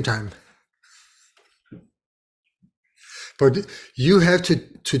at the same time. But you have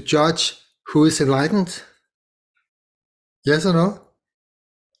to judge who is enlightened. Yes or no?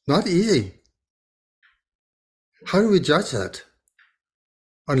 Not easy. How do we judge that?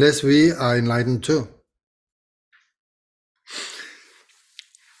 Unless we are enlightened too.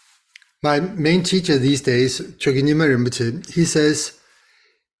 My main teacher these days, Chogyam Rinpoche, he says,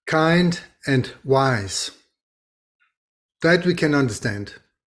 kind and wise. That we can understand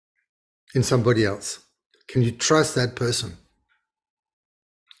in somebody else. Can you trust that person?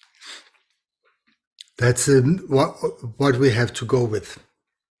 That's what we have to go with.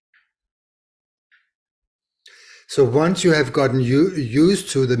 So once you have gotten used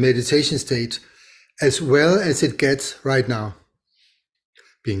to the meditation state, as well as it gets right now,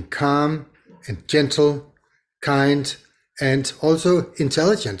 being calm and gentle, kind, and also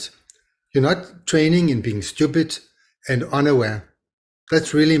intelligent. You're not training in being stupid and unaware.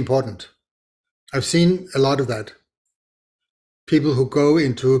 That's really important. I've seen a lot of that. People who go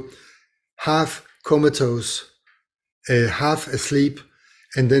into half comatose, half asleep,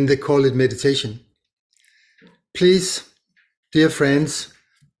 and then they call it meditation. Please, dear friends,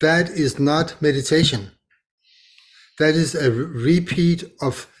 that is not meditation. That is a repeat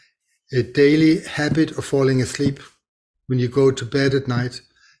of a daily habit of falling asleep when you go to bed at night.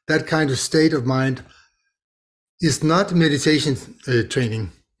 That kind of state of mind is not meditation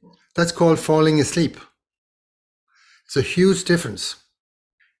training. That's called falling asleep. It's a huge difference.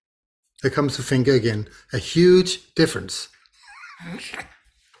 There comes the finger again. A huge difference.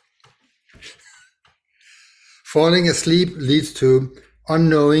 Falling asleep leads to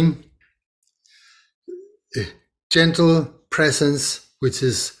unknowing, gentle presence, which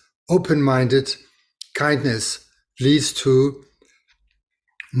is open-minded. Kindness leads to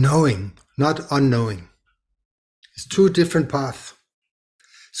knowing, not unknowing. It's two different paths.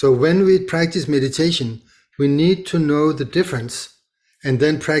 So when we practice meditation, we need to know the difference and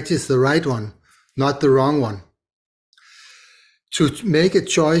then practice the right one, not the wrong one. To make a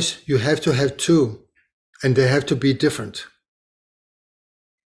choice, you have to have two, and they have to be different.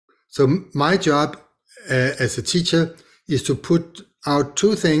 So my job as a teacher is to put out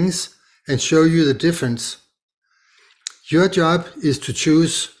two things and show you the difference. Your job is to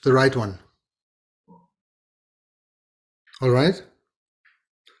choose the right one. All right?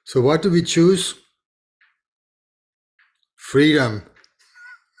 So what do we choose? Freedom.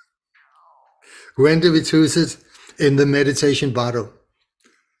 When do we choose it? In the meditation Bardo.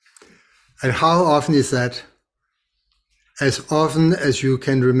 And how often is that? As often as you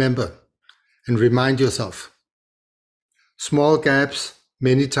can remember and remind yourself. Small gaps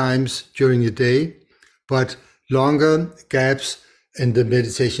many times during the day, but longer gaps in the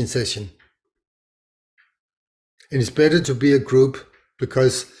meditation session. And it's better to be a group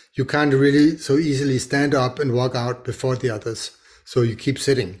because you can't really so easily stand up and walk out before the others. So you keep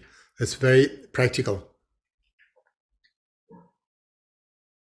sitting. It's very practical.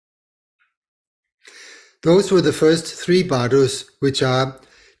 Those were the first three Bardos which are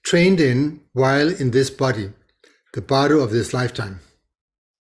trained in while in this body, the Bardo of this lifetime.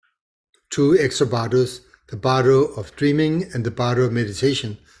 Two extra Bardos, the Bardo of dreaming and the Bardo of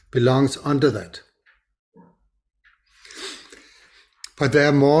meditation, belongs under that. But there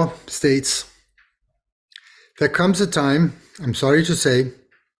are more states. There comes a time, I'm sorry to say,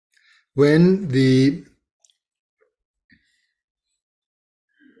 when the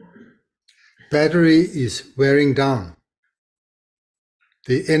battery is wearing down.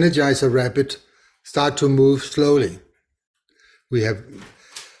 The Energizer Rabbit start to move slowly.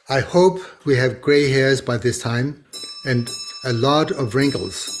 I hope we have gray hairs by this time and a lot of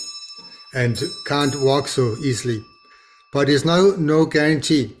wrinkles and can't walk so easily. But it's no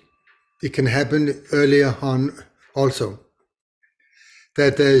guarantee. It can happen earlier on also.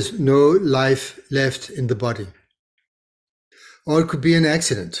 That there is no life left in the body. Or it could be an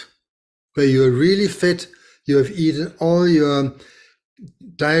accident where you are really fit, you have eaten all your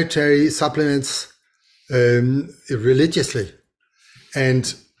dietary supplements religiously,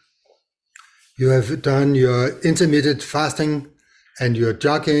 and you have done your intermittent fasting and your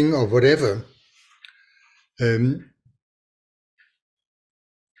jogging or whatever, and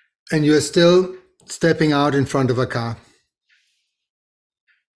you're still stepping out in front of a car.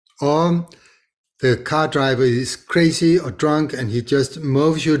 Or the car driver is crazy or drunk and he just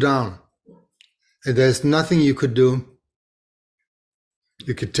mows you down. And there's nothing you could do.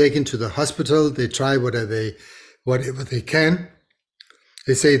 You could take him to the hospital. They try whatever they can.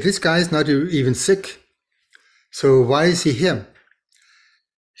 They say, this guy is not even sick. So why is he here?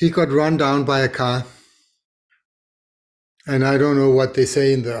 He got run down by a car. And I don't know what they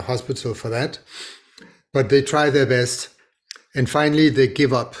say in the hospital for that. But they try their best. And finally they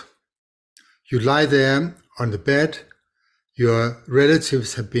give up. You lie there on the bed. Your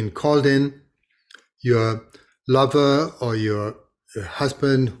relatives have been called in. Your lover or your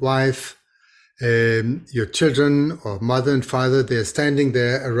husband, wife, your children or mother and father, they're standing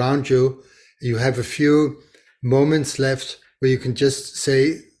there around you. You have a few moments left where you can just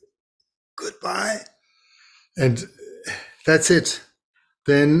say goodbye. And that's it.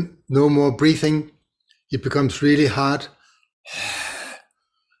 Then no more breathing. It becomes really hard.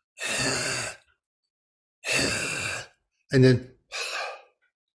 And then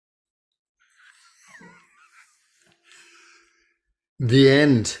the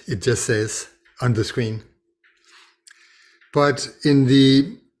end, it just says on the screen. But in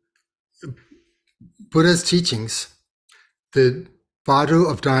the Buddha's teachings, the Bardo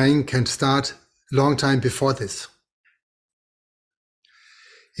of dying can start a long time before this.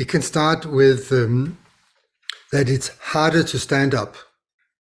 It can start with that it's harder to stand up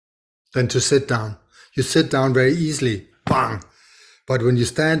than to sit down. You sit down very easily, bang. But when you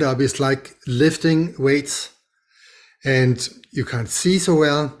stand up, it's like lifting weights. and you can't see so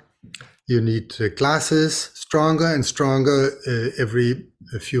well. You need glasses, stronger and stronger every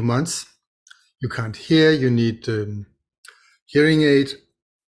few months. You can't hear, you need hearing aid.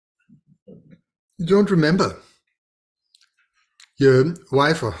 You don't remember. Your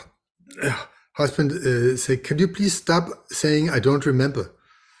wife or husband say, can you please stop saying I don't remember?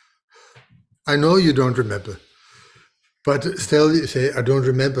 I know you don't remember, but still you say I don't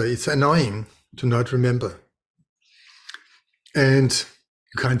remember. It's annoying to not remember. And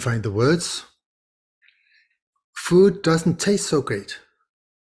you can't find the words. Food doesn't taste so great.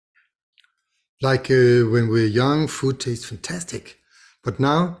 Like when we're young, food tastes fantastic, but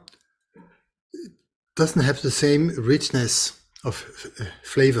now it doesn't have the same richness of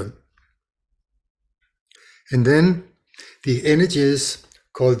flavor. And then the energies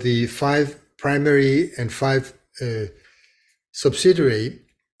called the 5 primary and 5 subsidiary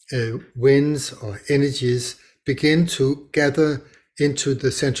winds or energies begin to gather into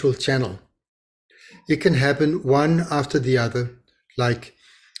the central channel. It can happen one after the other, like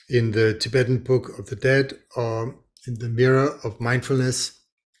in the Tibetan Book of the Dead or in the Mirror of Mindfulness.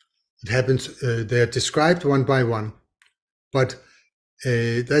 It happens, they are described one by one, but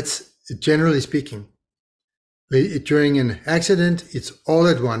that's generally speaking. During an accident, it's all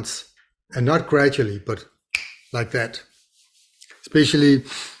at once and not gradually, but like that. Especially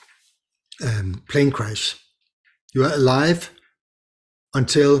plane crash. You are alive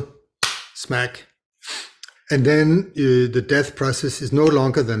until smack. And then the death process is no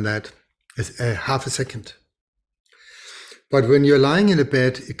longer than that. It's half a second. But when you're lying in a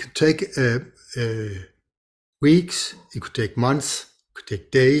bed, it could take weeks, it could take months, it could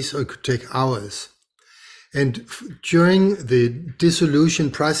take days, or it could take hours. And during the dissolution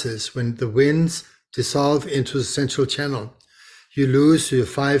process, when the winds dissolve into the central channel, you lose your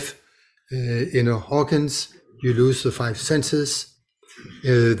 5 inner organs, you lose the 5 senses,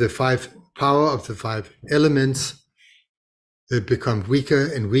 the 5 power of the 5 elements become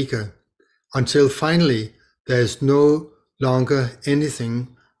weaker and weaker until finally there's no longer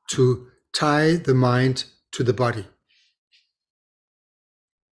anything to tie the mind to the body.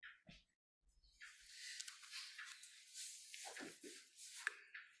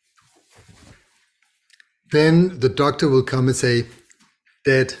 Then the doctor will come and say,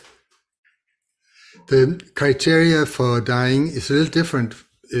 dead. The criteria for dying is a little different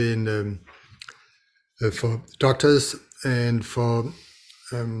in for doctors and for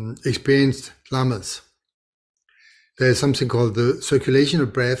experienced lamas. There's something called the circulation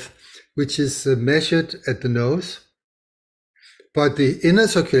of breath, which is measured at the nose, but the inner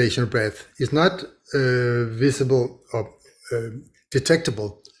circulation of breath is not visible or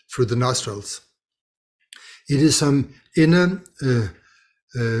detectable through the nostrils. It is some inner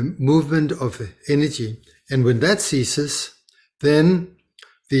movement of energy, and when that ceases, then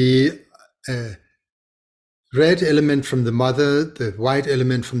the red element from the mother, the white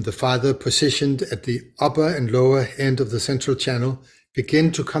element from the father, positioned at the upper and lower end of the central channel,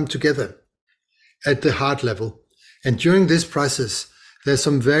 begin to come together at the heart level. And during this process, there's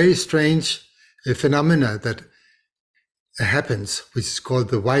some very strange phenomena that happens, which is called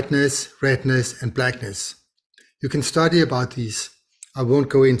the whiteness, redness, and blackness. You can study about these. I won't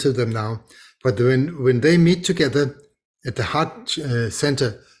go into them now, but when they meet together at the heart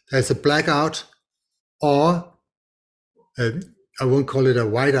center, there's a blackout, or I won't call it a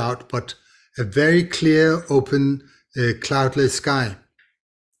whiteout, but a very clear, open, cloudless sky,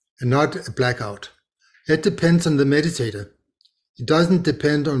 and not a blackout. It depends on the meditator. It doesn't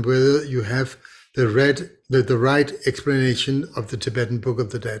depend on whether you have the right explanation of the Tibetan Book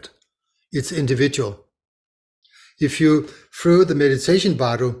of the Dead. It's individual. If you, through the meditation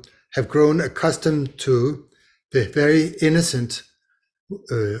Bardo, have grown accustomed to the very innocent,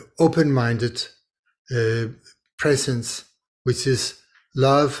 open-minded presence, which is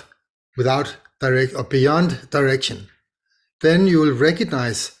love without direct or beyond direction, then you will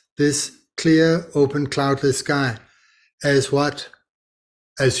recognize this clear, open, cloudless sky as what?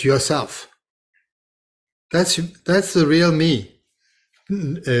 As yourself. That's the real me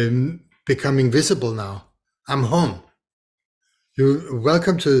becoming visible now. I'm home. You're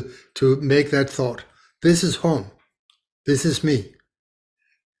welcome to make that thought. This is home. This is me.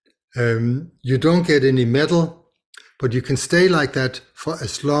 You don't get any medal, but you can stay like that for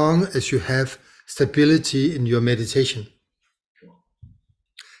as long as you have stability in your meditation.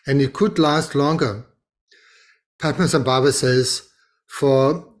 And it could last longer. Padmasambhava says,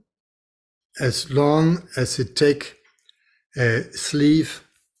 for as long as it takes a sleeve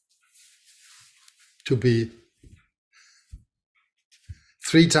to be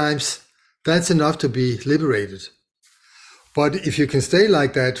 3 times, that's enough to be liberated. But if you can stay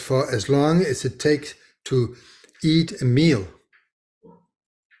like that for as long as it takes to eat a meal,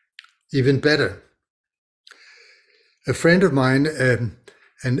 even better. A friend of mine,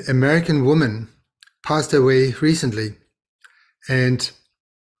 an American woman, passed away recently, and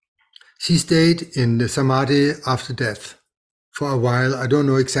she stayed in the samadhi after death for a while. I don't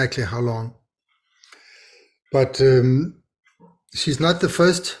know exactly how long. But she's not the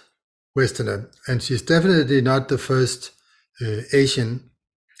first Westerner, and she's definitely not the first Asian.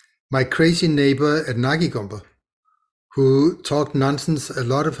 My crazy neighbor at Nagigomba, who talked nonsense a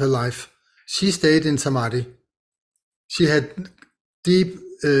lot of her life, she stayed in samadhi. She had deep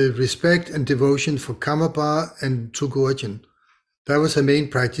respect and devotion for Kamapa and Tugurchen. That was her main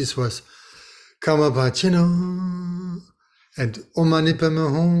practice, was Kamapa Chino and Omani Pema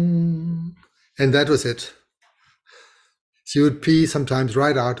Hum, and that was it. She would pee sometimes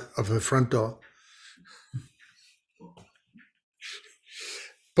right out of her front door.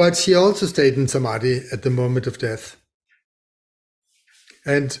 But she also stayed in samadhi at the moment of death.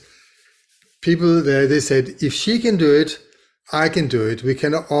 And people there, they said, if she can do it, I can do it. We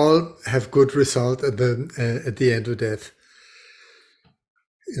can all have good result at the end of death.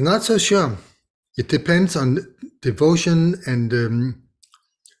 Not so sure. It depends on devotion, and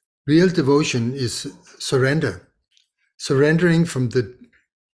real devotion is surrender. Surrendering from the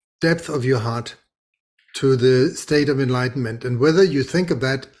depth of your heart to the state of enlightenment. And whether you think of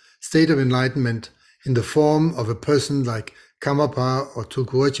that state of enlightenment in the form of a person like Kamapa or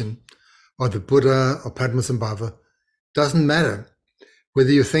Tulku or the Buddha or Padmasambhava, doesn't matter.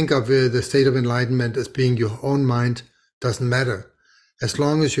 Whether you think of the state of enlightenment as being your own mind, doesn't matter. As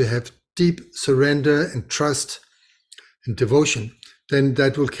long as you have deep surrender and trust and devotion, then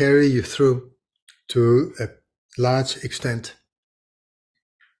that will carry you through to a large extent.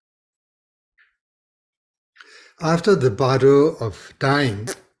 After the Bardo of dying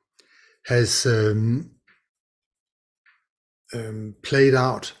has played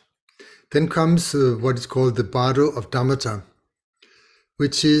out, then comes what is called the Bardo of Dhammata,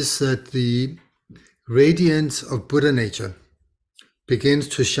 which is that the radiance of Buddha nature begins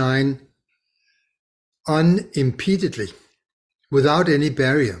to shine unimpededly, without any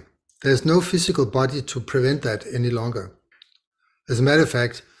barrier. There's no physical body to prevent that any longer. As a matter of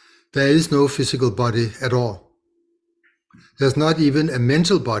fact, there is no physical body at all. There's not even a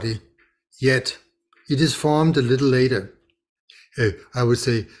mental body yet. It is formed a little later. I would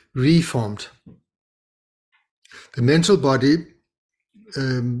say reformed. The mental body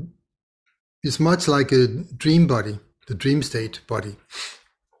is much like a dream body, the dream state body.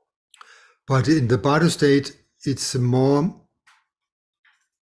 But in the Bardo state, it's more,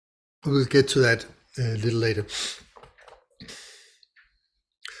 we'll get to that a little later.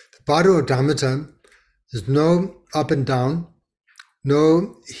 The Bardo of Dhammata, there's no up and down,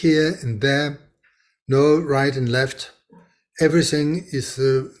 no here and there, no right and left. Everything is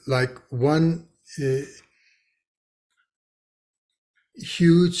like one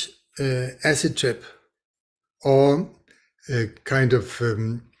huge acid trip, or a kind of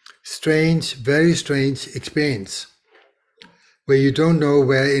strange, very strange experience, where you don't know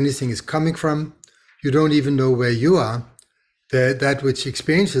where anything is coming from. You don't even know where you are, that which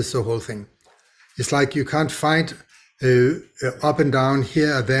experiences the whole thing. It's like you can't find up and down,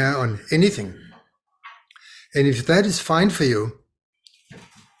 here or there on anything. And if that is fine for you,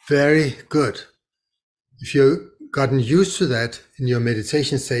 very good. If you've gotten used to that in your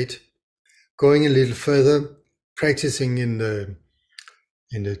meditation state, going a little further, practicing in the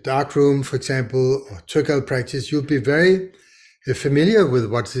dark room, for example, or Turgal practice, you'll be very familiar with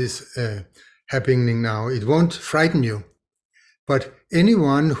what is happening now. It won't frighten you. But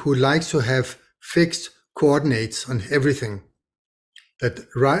anyone who likes to have fixed coordinates on everything, that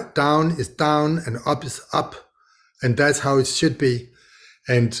right down is down and up is up, and that's how it should be,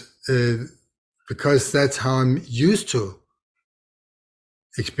 and because that's how I'm used to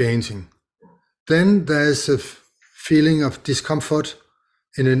experiencing, then there's a feeling of discomfort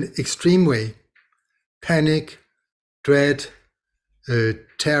in an extreme way, panic, dread,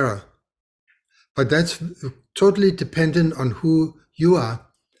 terror. But that's totally dependent on who you are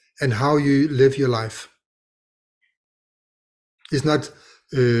and how you live your life. It's not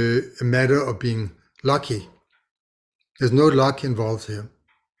a matter of being lucky. There's no luck involved here.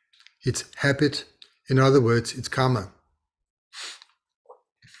 It's habit. In other words, it's karma.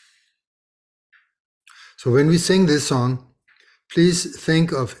 So when we sing this song, please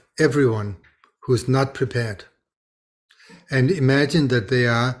think of everyone who's not prepared, and imagine that they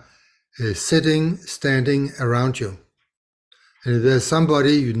are sitting, standing around you. And if there's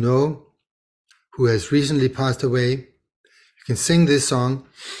somebody you know who has recently passed away, You can sing this song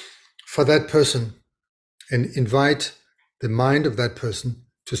for that person and invite the mind of that person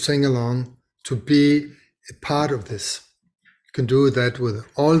to sing along, to be a part of this. You can do that with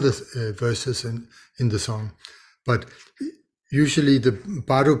all the verses in the song. But usually the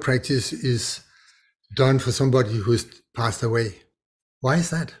Bardo practice is done for somebody who's passed away. Why is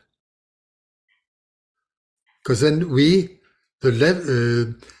that? Because then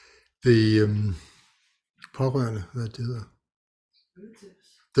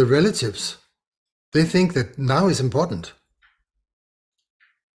the relatives, they think that now is important.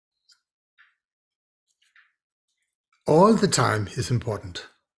 All the time is important.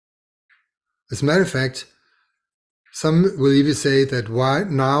 As a matter of fact, some will even say that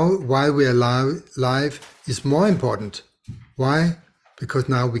while we are alive is more important. Why? Because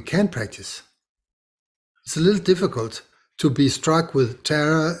now we can practice. It's a little difficult to be struck with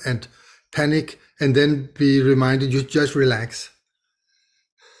terror and panic and then be reminded you just relax.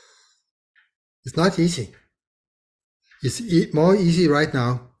 It's not easy. It's more easy right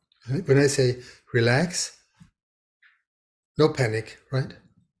now when I say relax, no panic, right?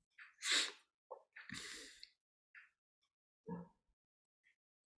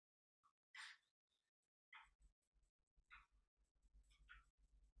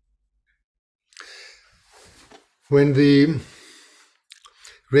 When the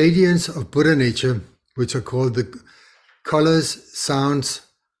radiance of Buddha nature, which are called the colors, sounds,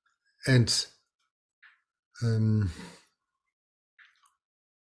 and the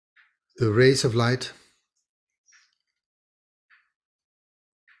rays of light,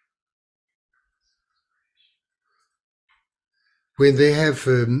 when they have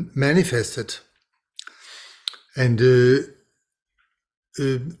manifested, and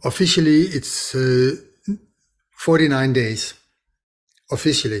officially it's 49 days,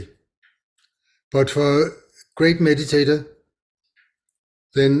 officially. But for a great meditator,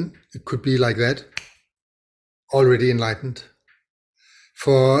 then it could be like that, already enlightened.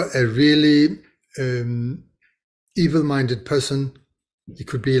 For a really evil-minded person, it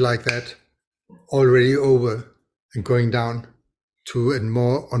could be like that, already over and going down to a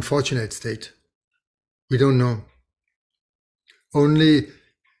more unfortunate state. We don't know. Only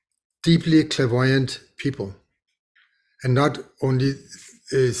deeply clairvoyant people, and not only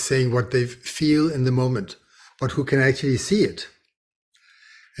saying what they feel in the moment, but who can actually see it.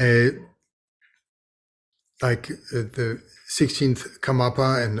 Like the 16th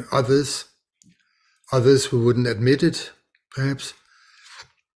Karmapa and others who wouldn't admit it, perhaps.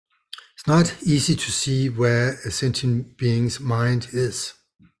 It's not easy to see where a sentient being's mind is.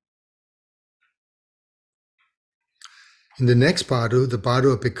 In the next Bardo, the Bardo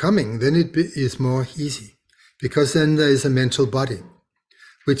of becoming, then it is more easy, because then there is a mental body,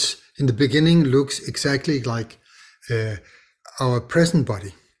 which in the beginning looks exactly like our present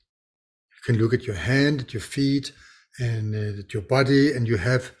body. You can look at your hand, at your feet, and at your body, and you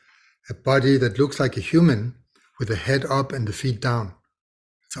have a body that looks like a human with the head up and the feet down.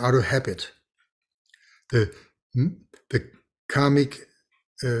 It's out of habit. The karmic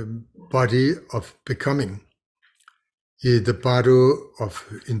body of becoming, the Bardo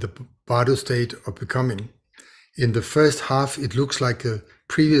in the Bardo state of becoming. In the first half, it looks like a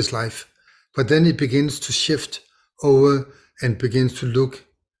previous life, but then it begins to shift over and begins to look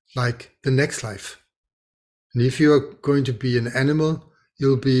like the next life. And if you are going to be an animal,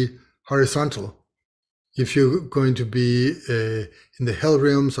 you'll be horizontal. If you're going to be in the hell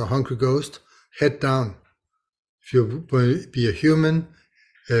realms or hungry ghost, head down. If you're going to be a human,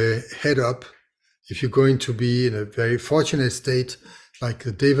 head up. If you're going to be in a very fortunate state, like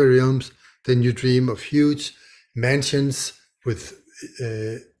the Deva realms, then you dream of huge mansions with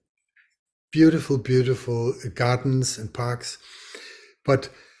beautiful, beautiful gardens and parks. But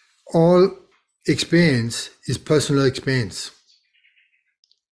all experience is personal experience.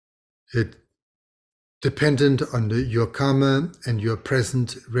 It dependent on your karma and your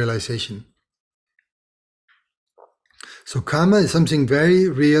present realization. So karma is something very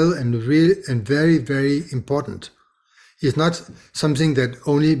real and very, very important. It's not something that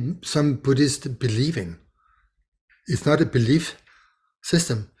only some Buddhists believe in. It's not a belief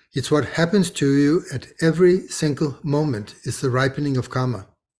system. It's what happens to you at every single moment is the ripening of karma.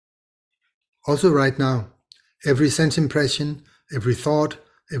 Also right now, every sense impression, every thought,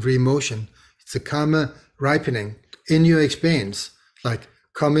 every emotion, it's a karma ripening in your experience, like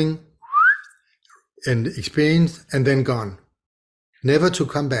coming and experience and then gone, never to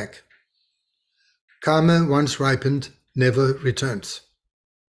come back. Karma, once ripened, never returns.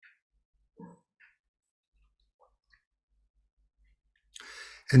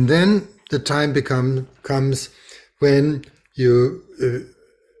 And then the time comes when you're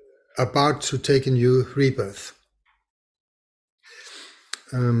about to take a new rebirth.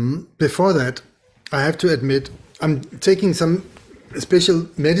 Before that, I have to admit, I'm taking some special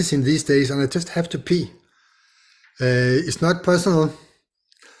medicine these days and I just have to pee. It's not personal.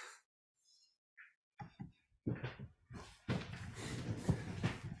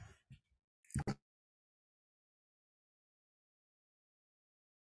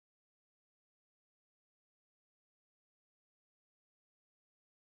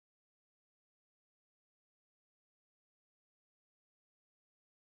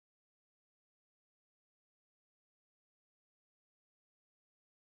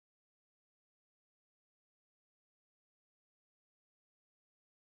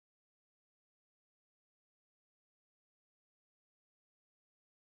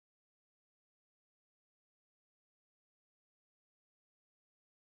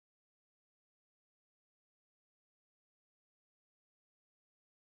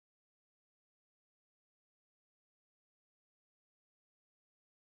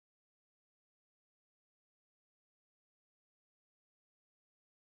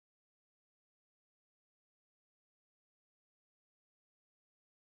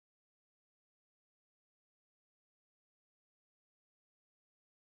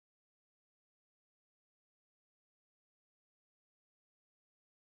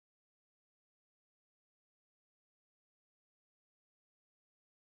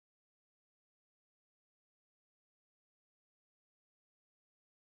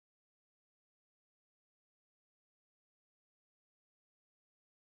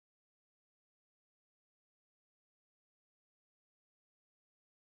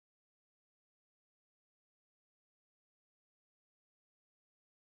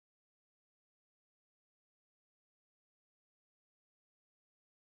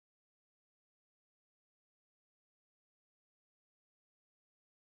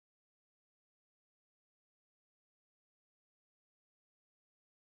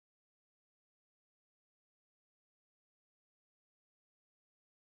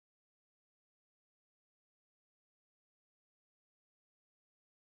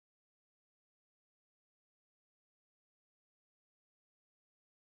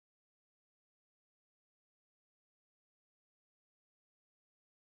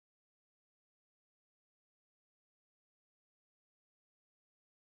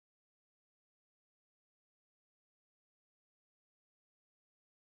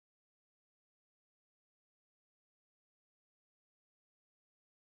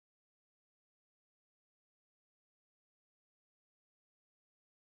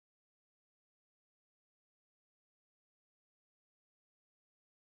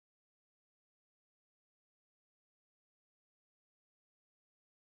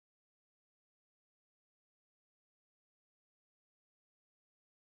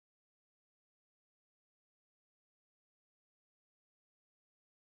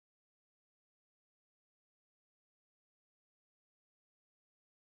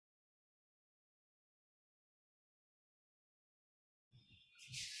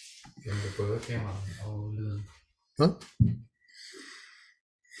 Huh?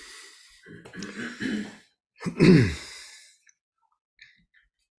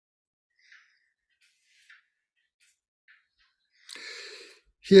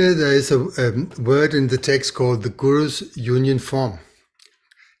 Here there is a word in the text called the Guru's union form.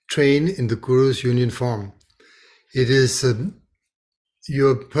 Train in the Guru's union form. It is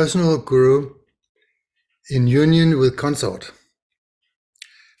your personal Guru in union with consort,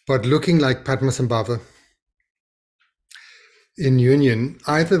 but looking like Padmasambhava. In union,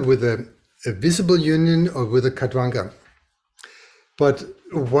 either with a visible union or with a Khadvanga. But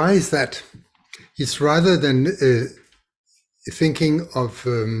why is that? It's rather than thinking of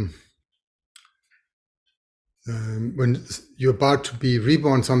when you're about to be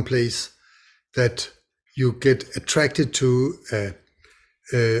reborn someplace, that you get attracted to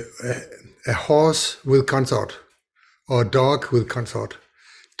a horse with consort or a dog with consort.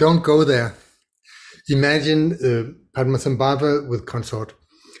 Don't go there. Imagine Padmasambhava with consort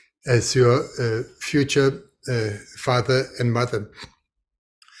as your future father and mother.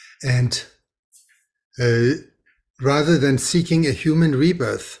 And rather than seeking a human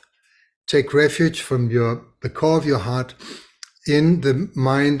rebirth, take refuge from the core of your heart in the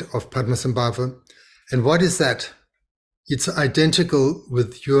mind of Padmasambhava. And what is that? It's identical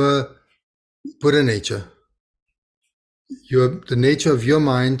with your Buddha nature. The nature of your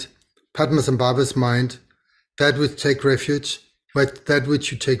mind, Padmasambhava's mind, that which take refuge, that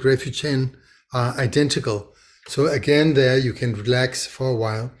which you take refuge in, are identical. So again, there you can relax for a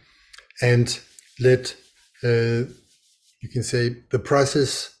while and let you can say, the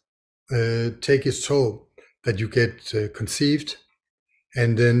process take its toll, that you get conceived,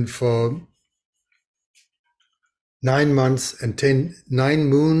 and then for 9 months and 9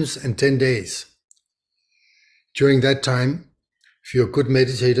 moons and 10 days. During that time, if you're a good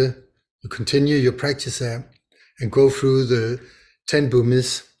meditator, you continue your practice there and go through the 10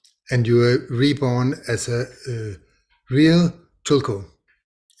 bhumis, and you are reborn as a real tulku,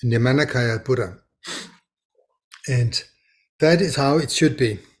 Nirmanakaya Buddha. And that is how it should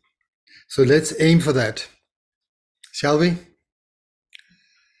be. So let's aim for that, shall we?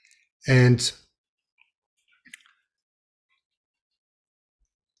 And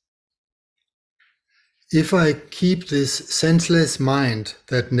if I keep this senseless mind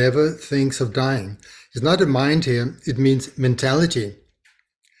that never thinks of dying, it's not a mind here, it means mentality,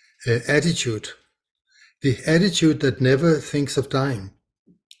 attitude. The attitude that never thinks of dying.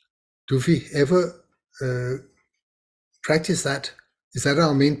 Do we ever practice that? Is that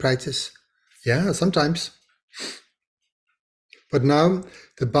our main practice? Yeah, sometimes. But now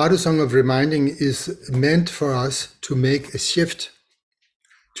the Bardo song of reminding is meant for us to make a shift,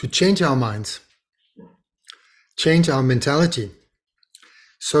 to change our minds, change our mentality,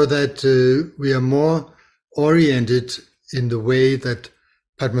 so that we are more oriented in the way that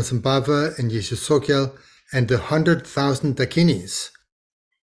Padmasambhava and Yeshe Sogyal and the 100,000 dakinis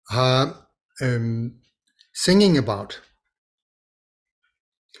are singing about.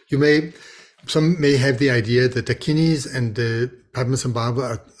 Some may have the idea that dakinis and the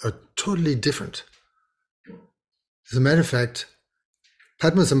Padmasambhava are totally different. As a matter of fact,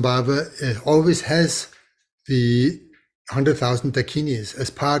 Padmasambhava always has the 100,000 dakinis as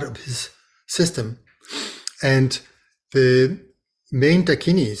part of his system. And the main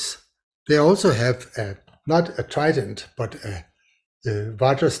dakinis, they also have not a trident, but a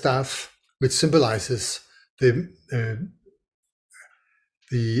Vajra staff, which symbolizes the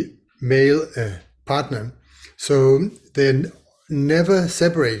male partner. So they're never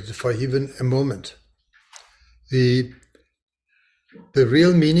separated for even a moment. The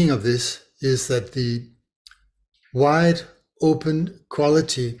real meaning of this is that the wide open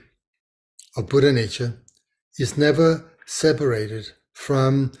quality of Buddha nature is never separated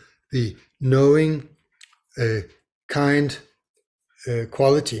from the knowing, kind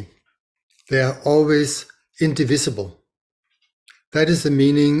quality. They are always indivisible. That is the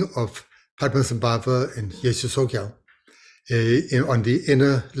meaning of Padmasambhava and Yeshe Sogyal on the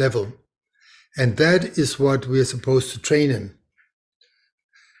inner level. And that is what we are supposed to train in.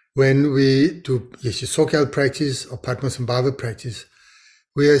 When we do Yeshe Sogyal practice or Padmasambhava practice,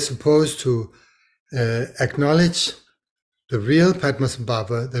 we are supposed to acknowledge the real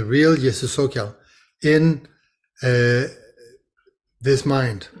Padmasambhava, the real Yeshe Sogyal in this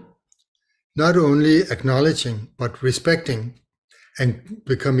mind. Not only acknowledging, but respecting and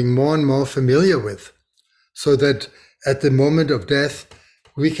becoming more and more familiar with, so that at the moment of death,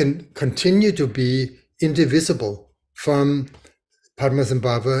 we can continue to be indivisible from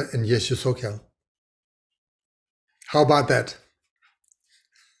Padmasambhava and Yeshe Sogyal. How about that?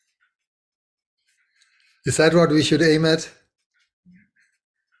 Is that what we should aim at?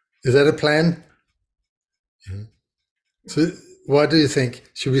 Is that a plan? Mm-hmm. So what do you think?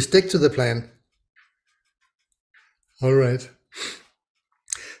 Should we stick to the plan? All right.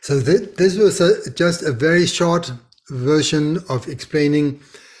 So this was just a very short version of explaining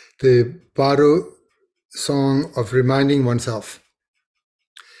the Bardo song of reminding oneself.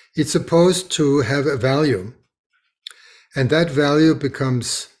 It's supposed to have a value, and that value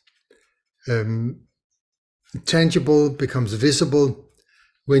becomes tangible, becomes visible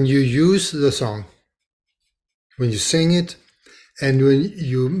when you use the song, when you sing it, and when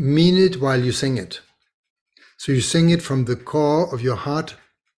you mean it while you sing it. So you sing it from the core of your heart,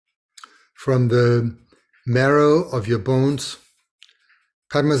 from the marrow of your bones.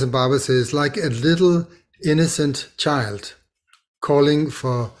 Padmasambhava says, like a little innocent child calling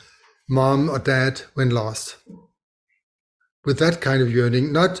for mom or dad when lost. With that kind of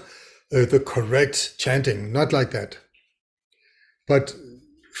yearning, not the correct chanting, not like that, but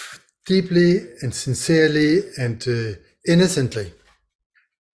deeply and sincerely and innocently.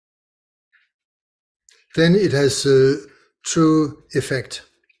 Then it has a true effect.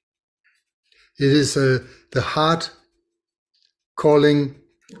 It is the heart calling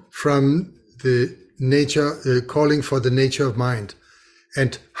from the nature, calling for the nature of mind.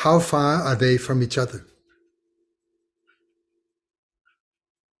 And how far are they from each other?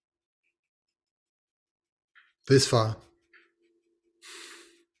 This far.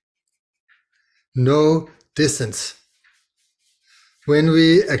 No distance. When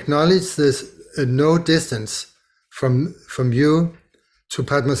we acknowledge this no distance, from you to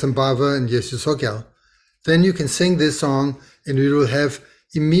Padmasambhava and Yeshe Tsogyal, then you can sing this song and it will have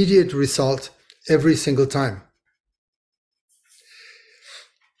immediate result every single time.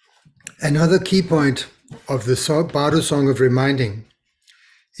 Another key point of the Bardo Song of Reminding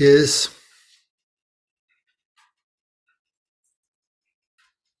is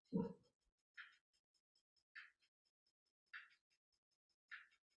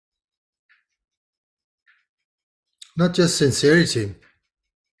not just sincerity,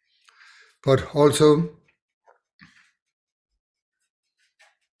 but also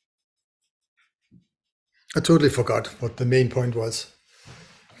I totally forgot what the main point was.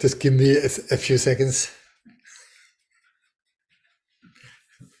 Just give me a few seconds.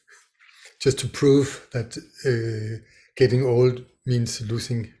 Just to prove that getting old means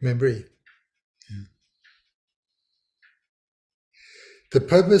losing memory. Yeah. The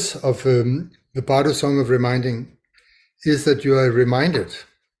purpose of the Bardo Song of Reminding is that you are reminded.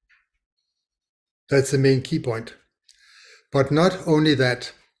 That's the main key point. But not only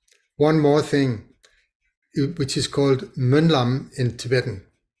that, one more thing, which is called Mönlam in Tibetan.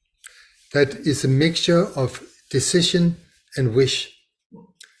 That is a mixture of decision and wish.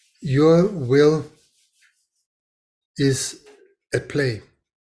 Your will is at play.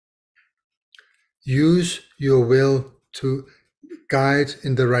 Use your will to guide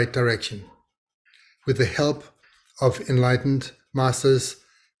in the right direction with the help of enlightened masters,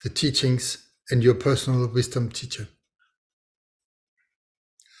 the teachings, and your personal wisdom teacher.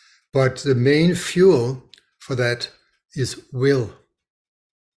 But the main fuel for that is willpower.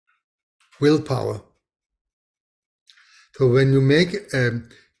 So when you make a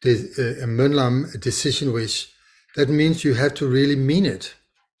Mönlam, a decision wish, that means you have to really mean it.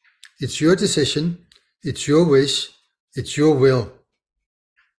 It's your decision, it's your wish, it's your will.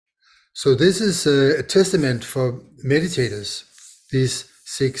 So this is a testament for meditators, these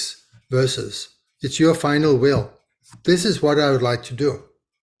 6 verses. It's your final will. This is what I would like to do.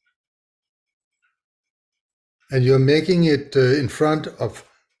 And you're making it in front of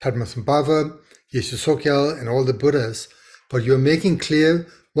Padmasambhava, Yeshe Tsogyal, and all the Buddhas, but you're making clear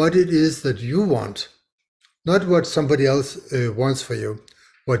what it is that you want, not what somebody else wants for you,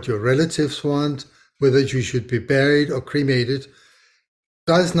 what your relatives want, whether you should be buried or cremated,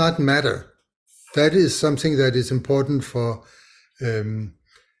 does not matter. That is something that is important for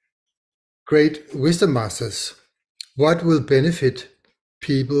great wisdom masters. What will benefit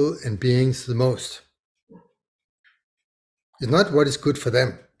people and beings the most? It's not what is good for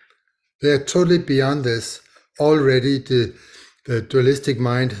them. They are totally beyond this. Already the dualistic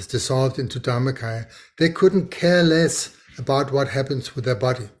mind has dissolved into Dharmakaya. They couldn't care less about what happens with their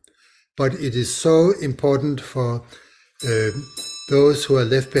body. But it is so important for those who are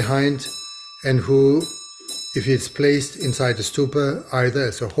left behind and who, if it's placed inside a stupa, either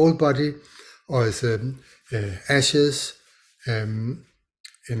as a whole body or as ashes and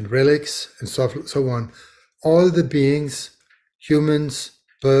relics and so on, all the beings, humans,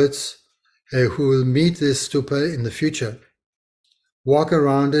 birds, who will meet this stupa in the future, walk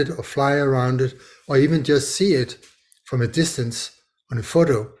around it or fly around it, or even just see it from a distance on a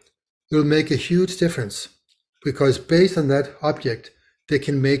photo, will make a huge difference, because based on that object, they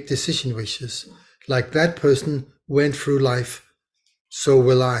can make decision wishes. Like that person went through life, so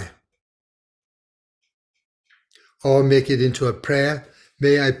will I. Or make it into a prayer,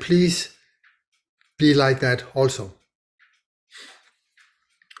 may I please be like that also.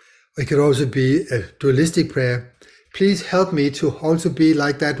 It could also be a dualistic prayer, please help me to also be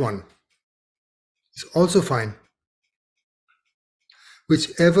like that one. It's also fine.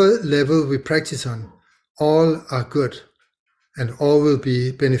 Whichever level we practice on, all are good and all will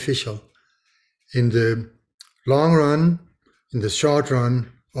be beneficial in the long run, in the short run,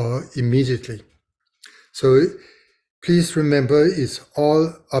 or immediately. So please remember, it's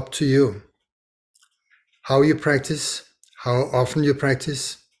all up to you. How you practice, how often you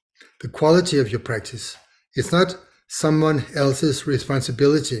practice, the quality of your practice. It's not someone else's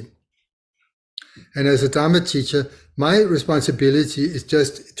responsibility. And as a Dharma teacher, my responsibility is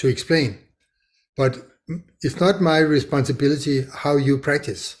just to explain. But it's not my responsibility how you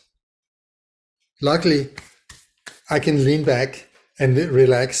practice. Luckily, I can lean back and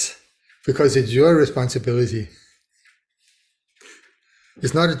relax because it's your responsibility.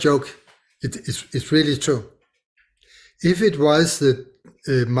 It's not a joke. It's really true. If it was the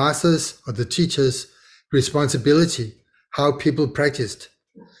masters or the teachers' responsibility how people practiced,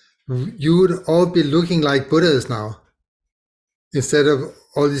 you would all be looking like Buddhas now, instead of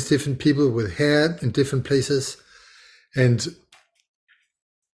all these different people with hair in different places. And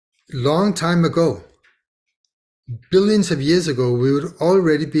long time ago, billions of years ago, we would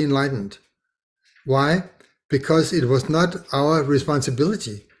already be enlightened. Why? Because it was not our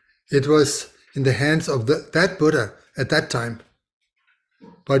responsibility. It was in the hands of that Buddha at that time.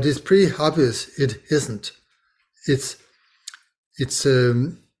 But it's pretty obvious it isn't. It's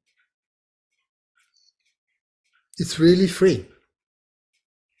really free.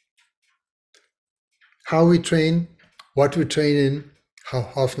 How we train, what we train in, how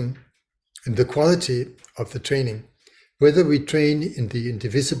often, and the quality of the training, whether we train in the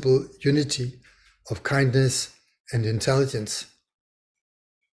indivisible unity of kindness and intelligence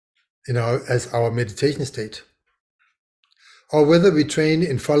as our meditation state, or whether we train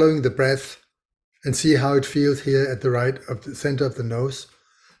in following the breath and see how it feels here at the right of the center of the nose.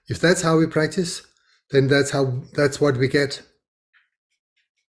 If that's how we practice, then that's what we get.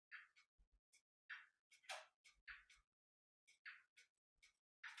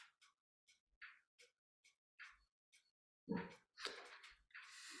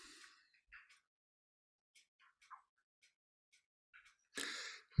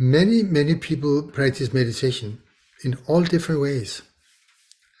 Many people practice meditation in all different ways.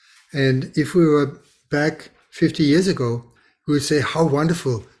 And if we were back 50 years ago, we would say how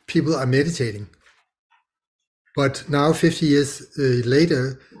wonderful people are meditating. But now, 50 years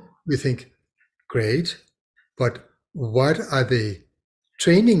later, we think, great, but what are they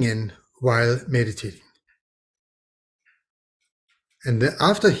training in while meditating? And then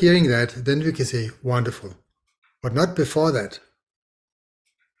after hearing that, then we can say, wonderful, but not before that.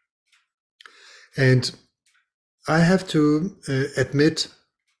 And I have to admit,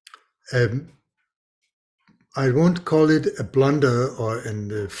 I won't call it a blunder or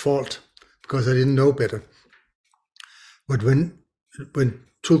a fault, because I didn't know better. But when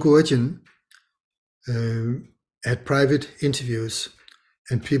Tulku Urchin had private interviews,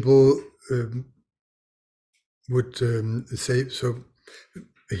 and people would say, so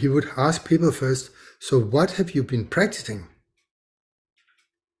he would ask people first, so what have you been practicing?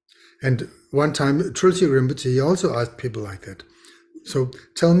 And one time, Trulsi Rinpoche also asked people like that. So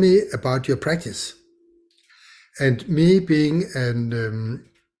tell me about your practice. And me being a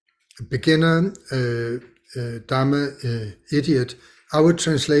beginner Dharma idiot, I would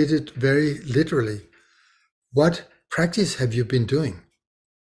translate it very literally. What practice have you been doing?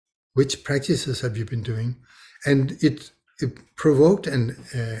 Which practices have you been doing? And it provoked an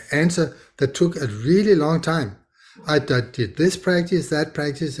answer that took a really long time. I did this practice, that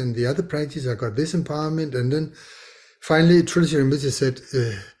practice, and the other practice. I got this empowerment, and then finally Trulsi Rinpoche said,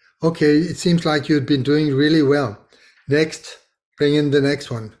 okay, it seems like you've been doing really well. Next, bring in the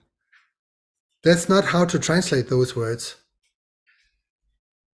next one. That's not how to translate those words.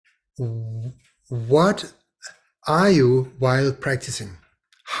 What are you while practicing?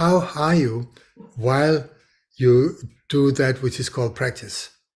 How are you while you do that which is called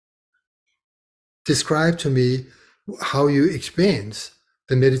practice? Describe to me how you experience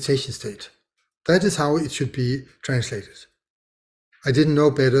the meditation state. That is how it should be translated. I didn't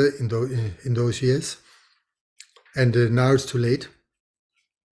know better in those years, and now it's too late.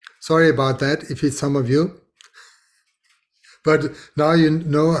 Sorry about that if it's some of you, but now you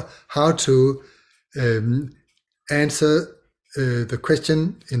know how to answer the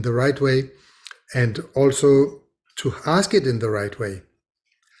question in the right way, and also to ask it in the right way,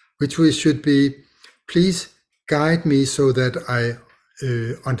 which we should be, please guide me so that I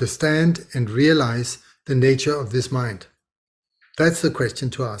understand and realize the nature of this mind. That's the question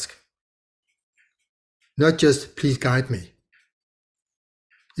to ask. Not just, please guide me.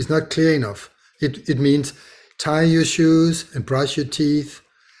 It's not clear enough. It means tie your shoes and brush your teeth,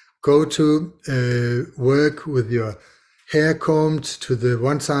 go to work with your hair combed to the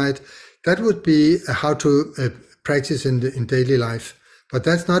one side. That would be how to practice in daily life. But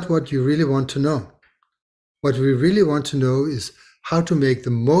that's not what you really want to know. What we really want to know is how to make the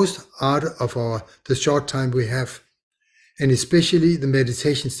most out of the short time we have, and especially the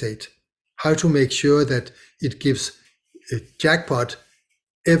meditation state. How to make sure that it gives a jackpot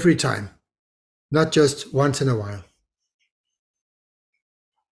every time, not just once in a while.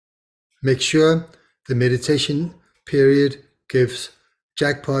 Make sure the meditation period gives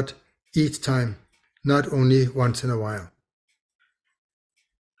jackpot each time, not only once in a while.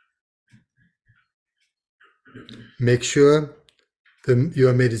 Make sure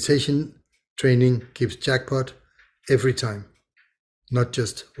your meditation training gives jackpot every time, not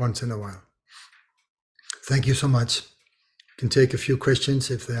just once in a while. Thank you so much. Can take a few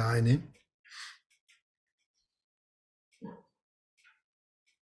questions if there are any.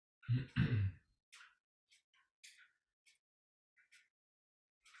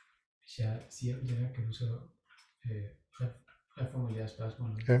 Hvis jeg siger, kan du så reformulere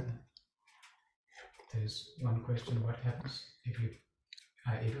spørgsmålet. Ja. There's one question: what happens if you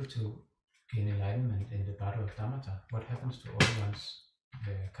are able to gain enlightenment in the Bardo of Dharma? What happens to all one's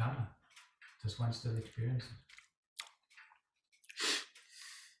karma? Does one still experience it?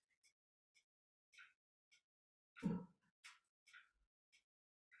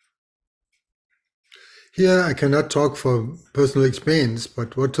 Here I cannot talk for personal experience,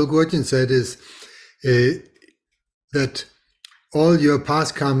 but what Tolgorchen said is that all your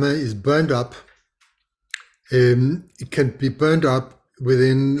past karma is burned up. It can be burned up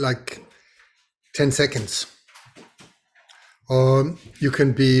within like 10 seconds. Or you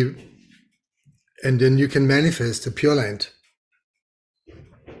can be, and then you can manifest the Pure Land.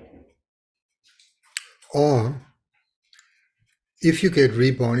 Or if you get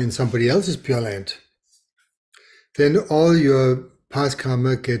reborn in somebody else's Pure Land, then all your past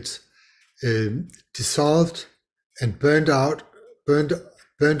karma gets dissolved and burned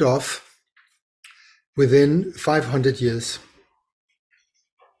off within 500 years.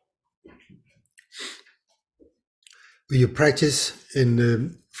 You practice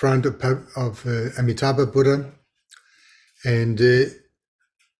in front of Amitabha Buddha, and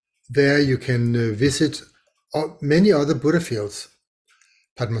there you can visit many other Buddha fields,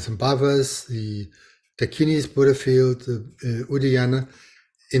 Padmasambhavas, the Dakini's Buddha field, Udayana,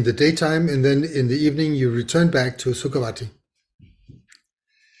 in the daytime, and then in the evening you return back to Sukhavati.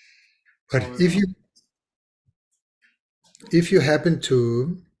 But if you happen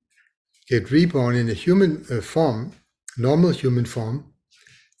to get reborn in a human form, normal human form,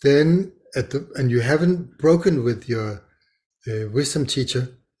 then and you haven't broken with your wisdom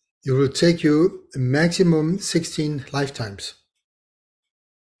teacher, it will take you a maximum 16 lifetimes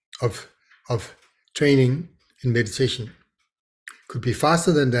of training in meditation. Could be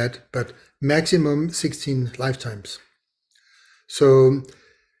faster than that, but maximum 16 lifetimes. So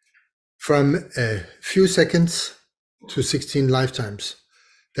from a few seconds to 16 lifetimes,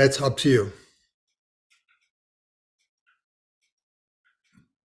 that's up to you.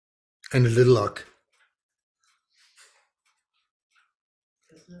 And a little luck.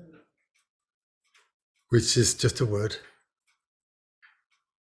 Which is just a word.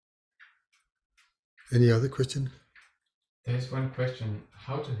 Any other question? There's one question: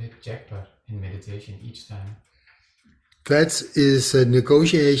 how to hit jackpot in meditation each time? That is a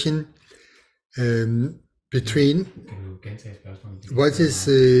negotiation between what is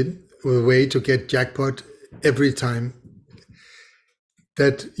the way to get jackpot every time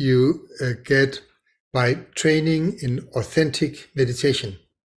that you get by training in authentic meditation.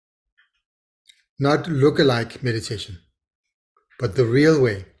 Not look-alike meditation, but the real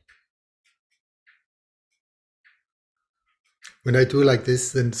way. When I do like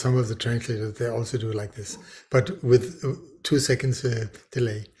this, then some of the translators, they also do like this, but with 2 seconds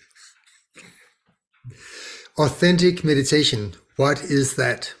delay. Authentic meditation, what is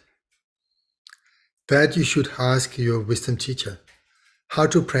that? That you should ask your wisdom teacher. How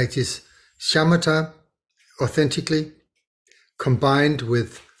to practice shamatha authentically, combined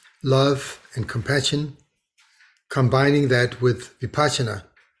with love and compassion, combining that with vipassana,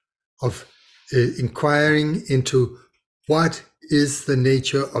 of inquiring into what is the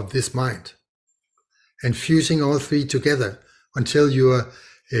nature of this mind, and fusing all three together until you are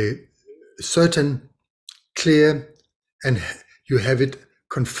certain, clear, and you have it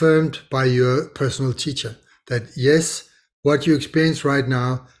confirmed by your personal teacher that yes, what you experience right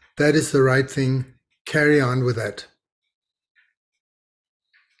now, that is the right thing, carry on with that.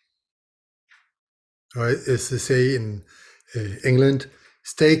 Or as they say in England,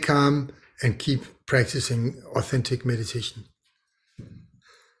 stay calm and keep practicing authentic meditation.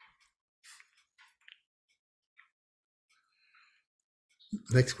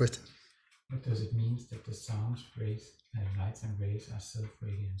 Next question. What does it mean that the sounds, rays, lights and rays are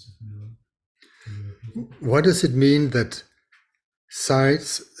self-radiance of knowing? Can you repeat it? What does it mean that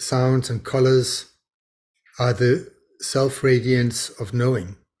sights, sounds and colors are the self-radiance of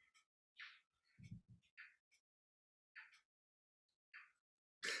knowing?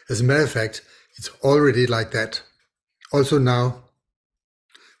 As a matter of fact, it's already like that, also now,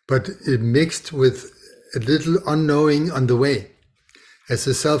 but it mixed with a little unknowing on the way. As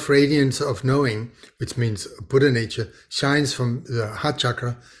the self-radiance of knowing, which means Buddha nature, shines from the heart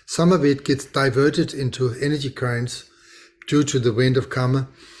chakra, some of it gets diverted into energy currents due to the wind of karma,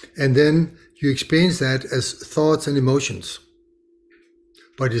 and then you experience that as thoughts and emotions.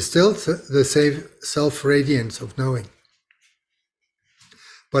 But it's still the same self-radiance of knowing.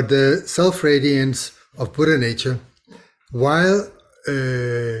 But the self-radiance of Buddha nature, while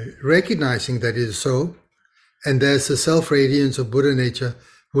recognizing that it is so, and there's a self-radiance of Buddha nature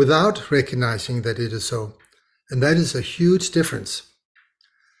without recognizing that it is so. And that is a huge difference.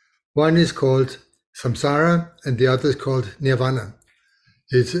 One is called samsara and the other is called nirvana.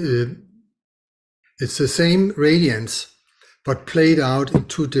 It's the same radiance, but played out in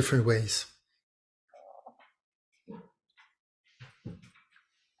two different ways.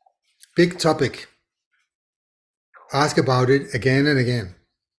 Big topic. Ask about it again and again.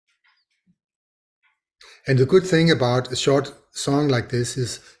 And the good thing about a short song like this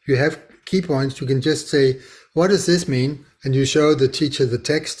is you have key points. You can just say, what does this mean? And you show the teacher the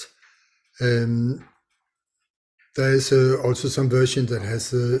text. There is also some version that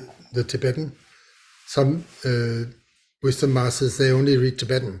has the Tibetan. Some wisdom masters, they only read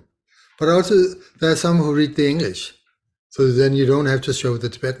Tibetan. But also there are some who read the English. So then you don't have to show the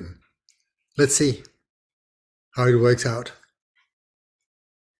Tibetan. Let's see how it works out.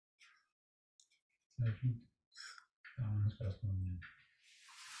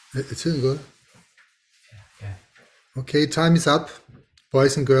 It's in good. Yeah. Okay, time is up,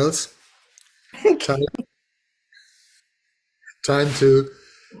 boys and girls. Time to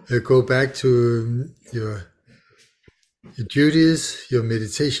go back to your duties, your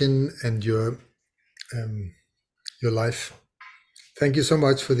meditation, and your life. Thank you so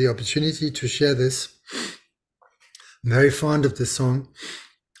much for the opportunity to share this. I'm very fond of this song.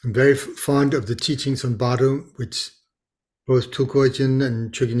 I'm very fond of the teachings on Bardo, which both Tukojin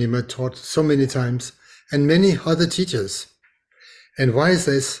and Chogyam taught so many times, and many other teachers. And why is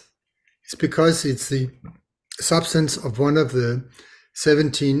this? It's because it's the substance of one of the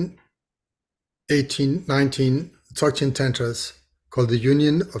 17, 18, 19 Dzogchen Tantras called the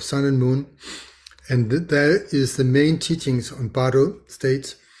Union of Sun and Moon. And there is the main teachings on Bardo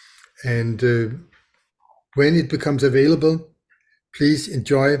states. And when it becomes available, please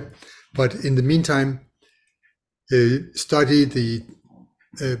enjoy. But in the meantime, study the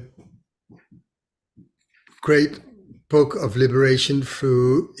great book of liberation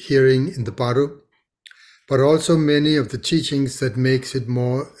through hearing in the Bardo, but also many of the teachings that makes it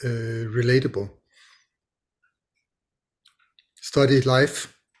more relatable. Study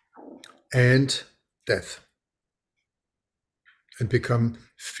life and death and become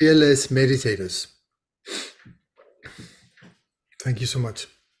fearless meditators. Thank you so much.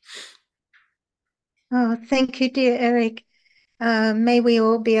 Oh, thank you, dear Erik. May we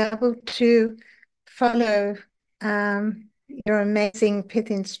all be able to follow your amazing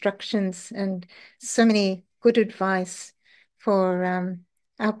pith instructions and so many good advice for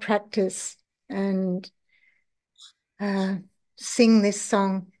our practice, and sing this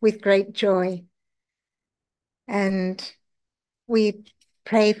song with great joy. And we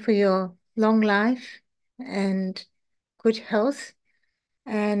pray for your long life and good health.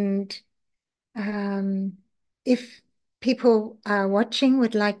 And if people watching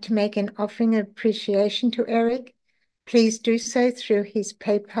would like to make an offering of appreciation to Erik, please do so through his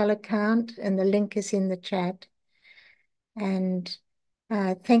PayPal account, and the link is in the chat. And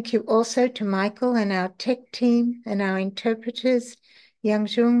thank you also to Michael and our tech team and our interpreters,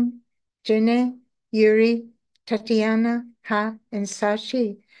 Yangzhung, Jene, Yuri, Tatiana, Ha, and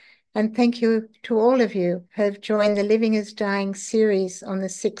Sashi. And thank you to all of you who have joined the Living is Dying series on the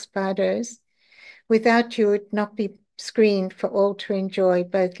 6 Bardos. Without you, it would not be screened for all to enjoy,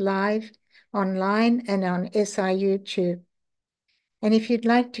 both live, online, and on SI YouTube. And if you'd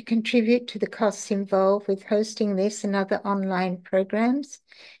like to contribute to the costs involved with hosting this and other online programs,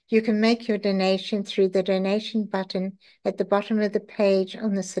 you can make your donation through the donation button at the bottom of the page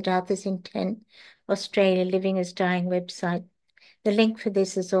on the Siddhartha's Intent Australia Living is Dying website. The link for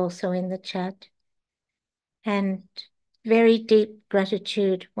this is also in the chat. And very deep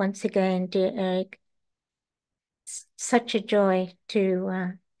gratitude once again, dear Erik. It's such a joy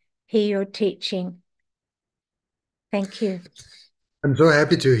to hear your teaching. Thank you. I'm so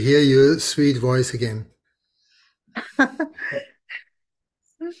happy to hear your sweet voice again.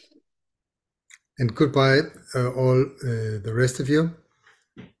 And goodbye, all the rest of you.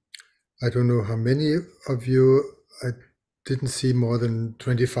 I don't know how many of you. I didn't see more than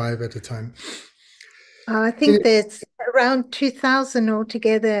 25 at a time. I think there's around 2,000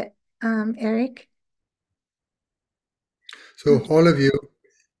 altogether, Erik. So all of you,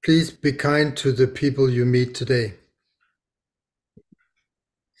 please be kind to the people you meet today.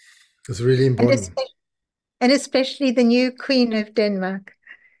 It's really important. And especially the new Queen of Denmark.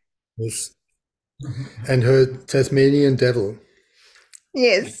 Yes. And her Tasmanian devil.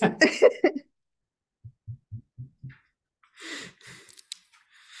 Yes.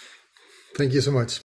 Thank you so much.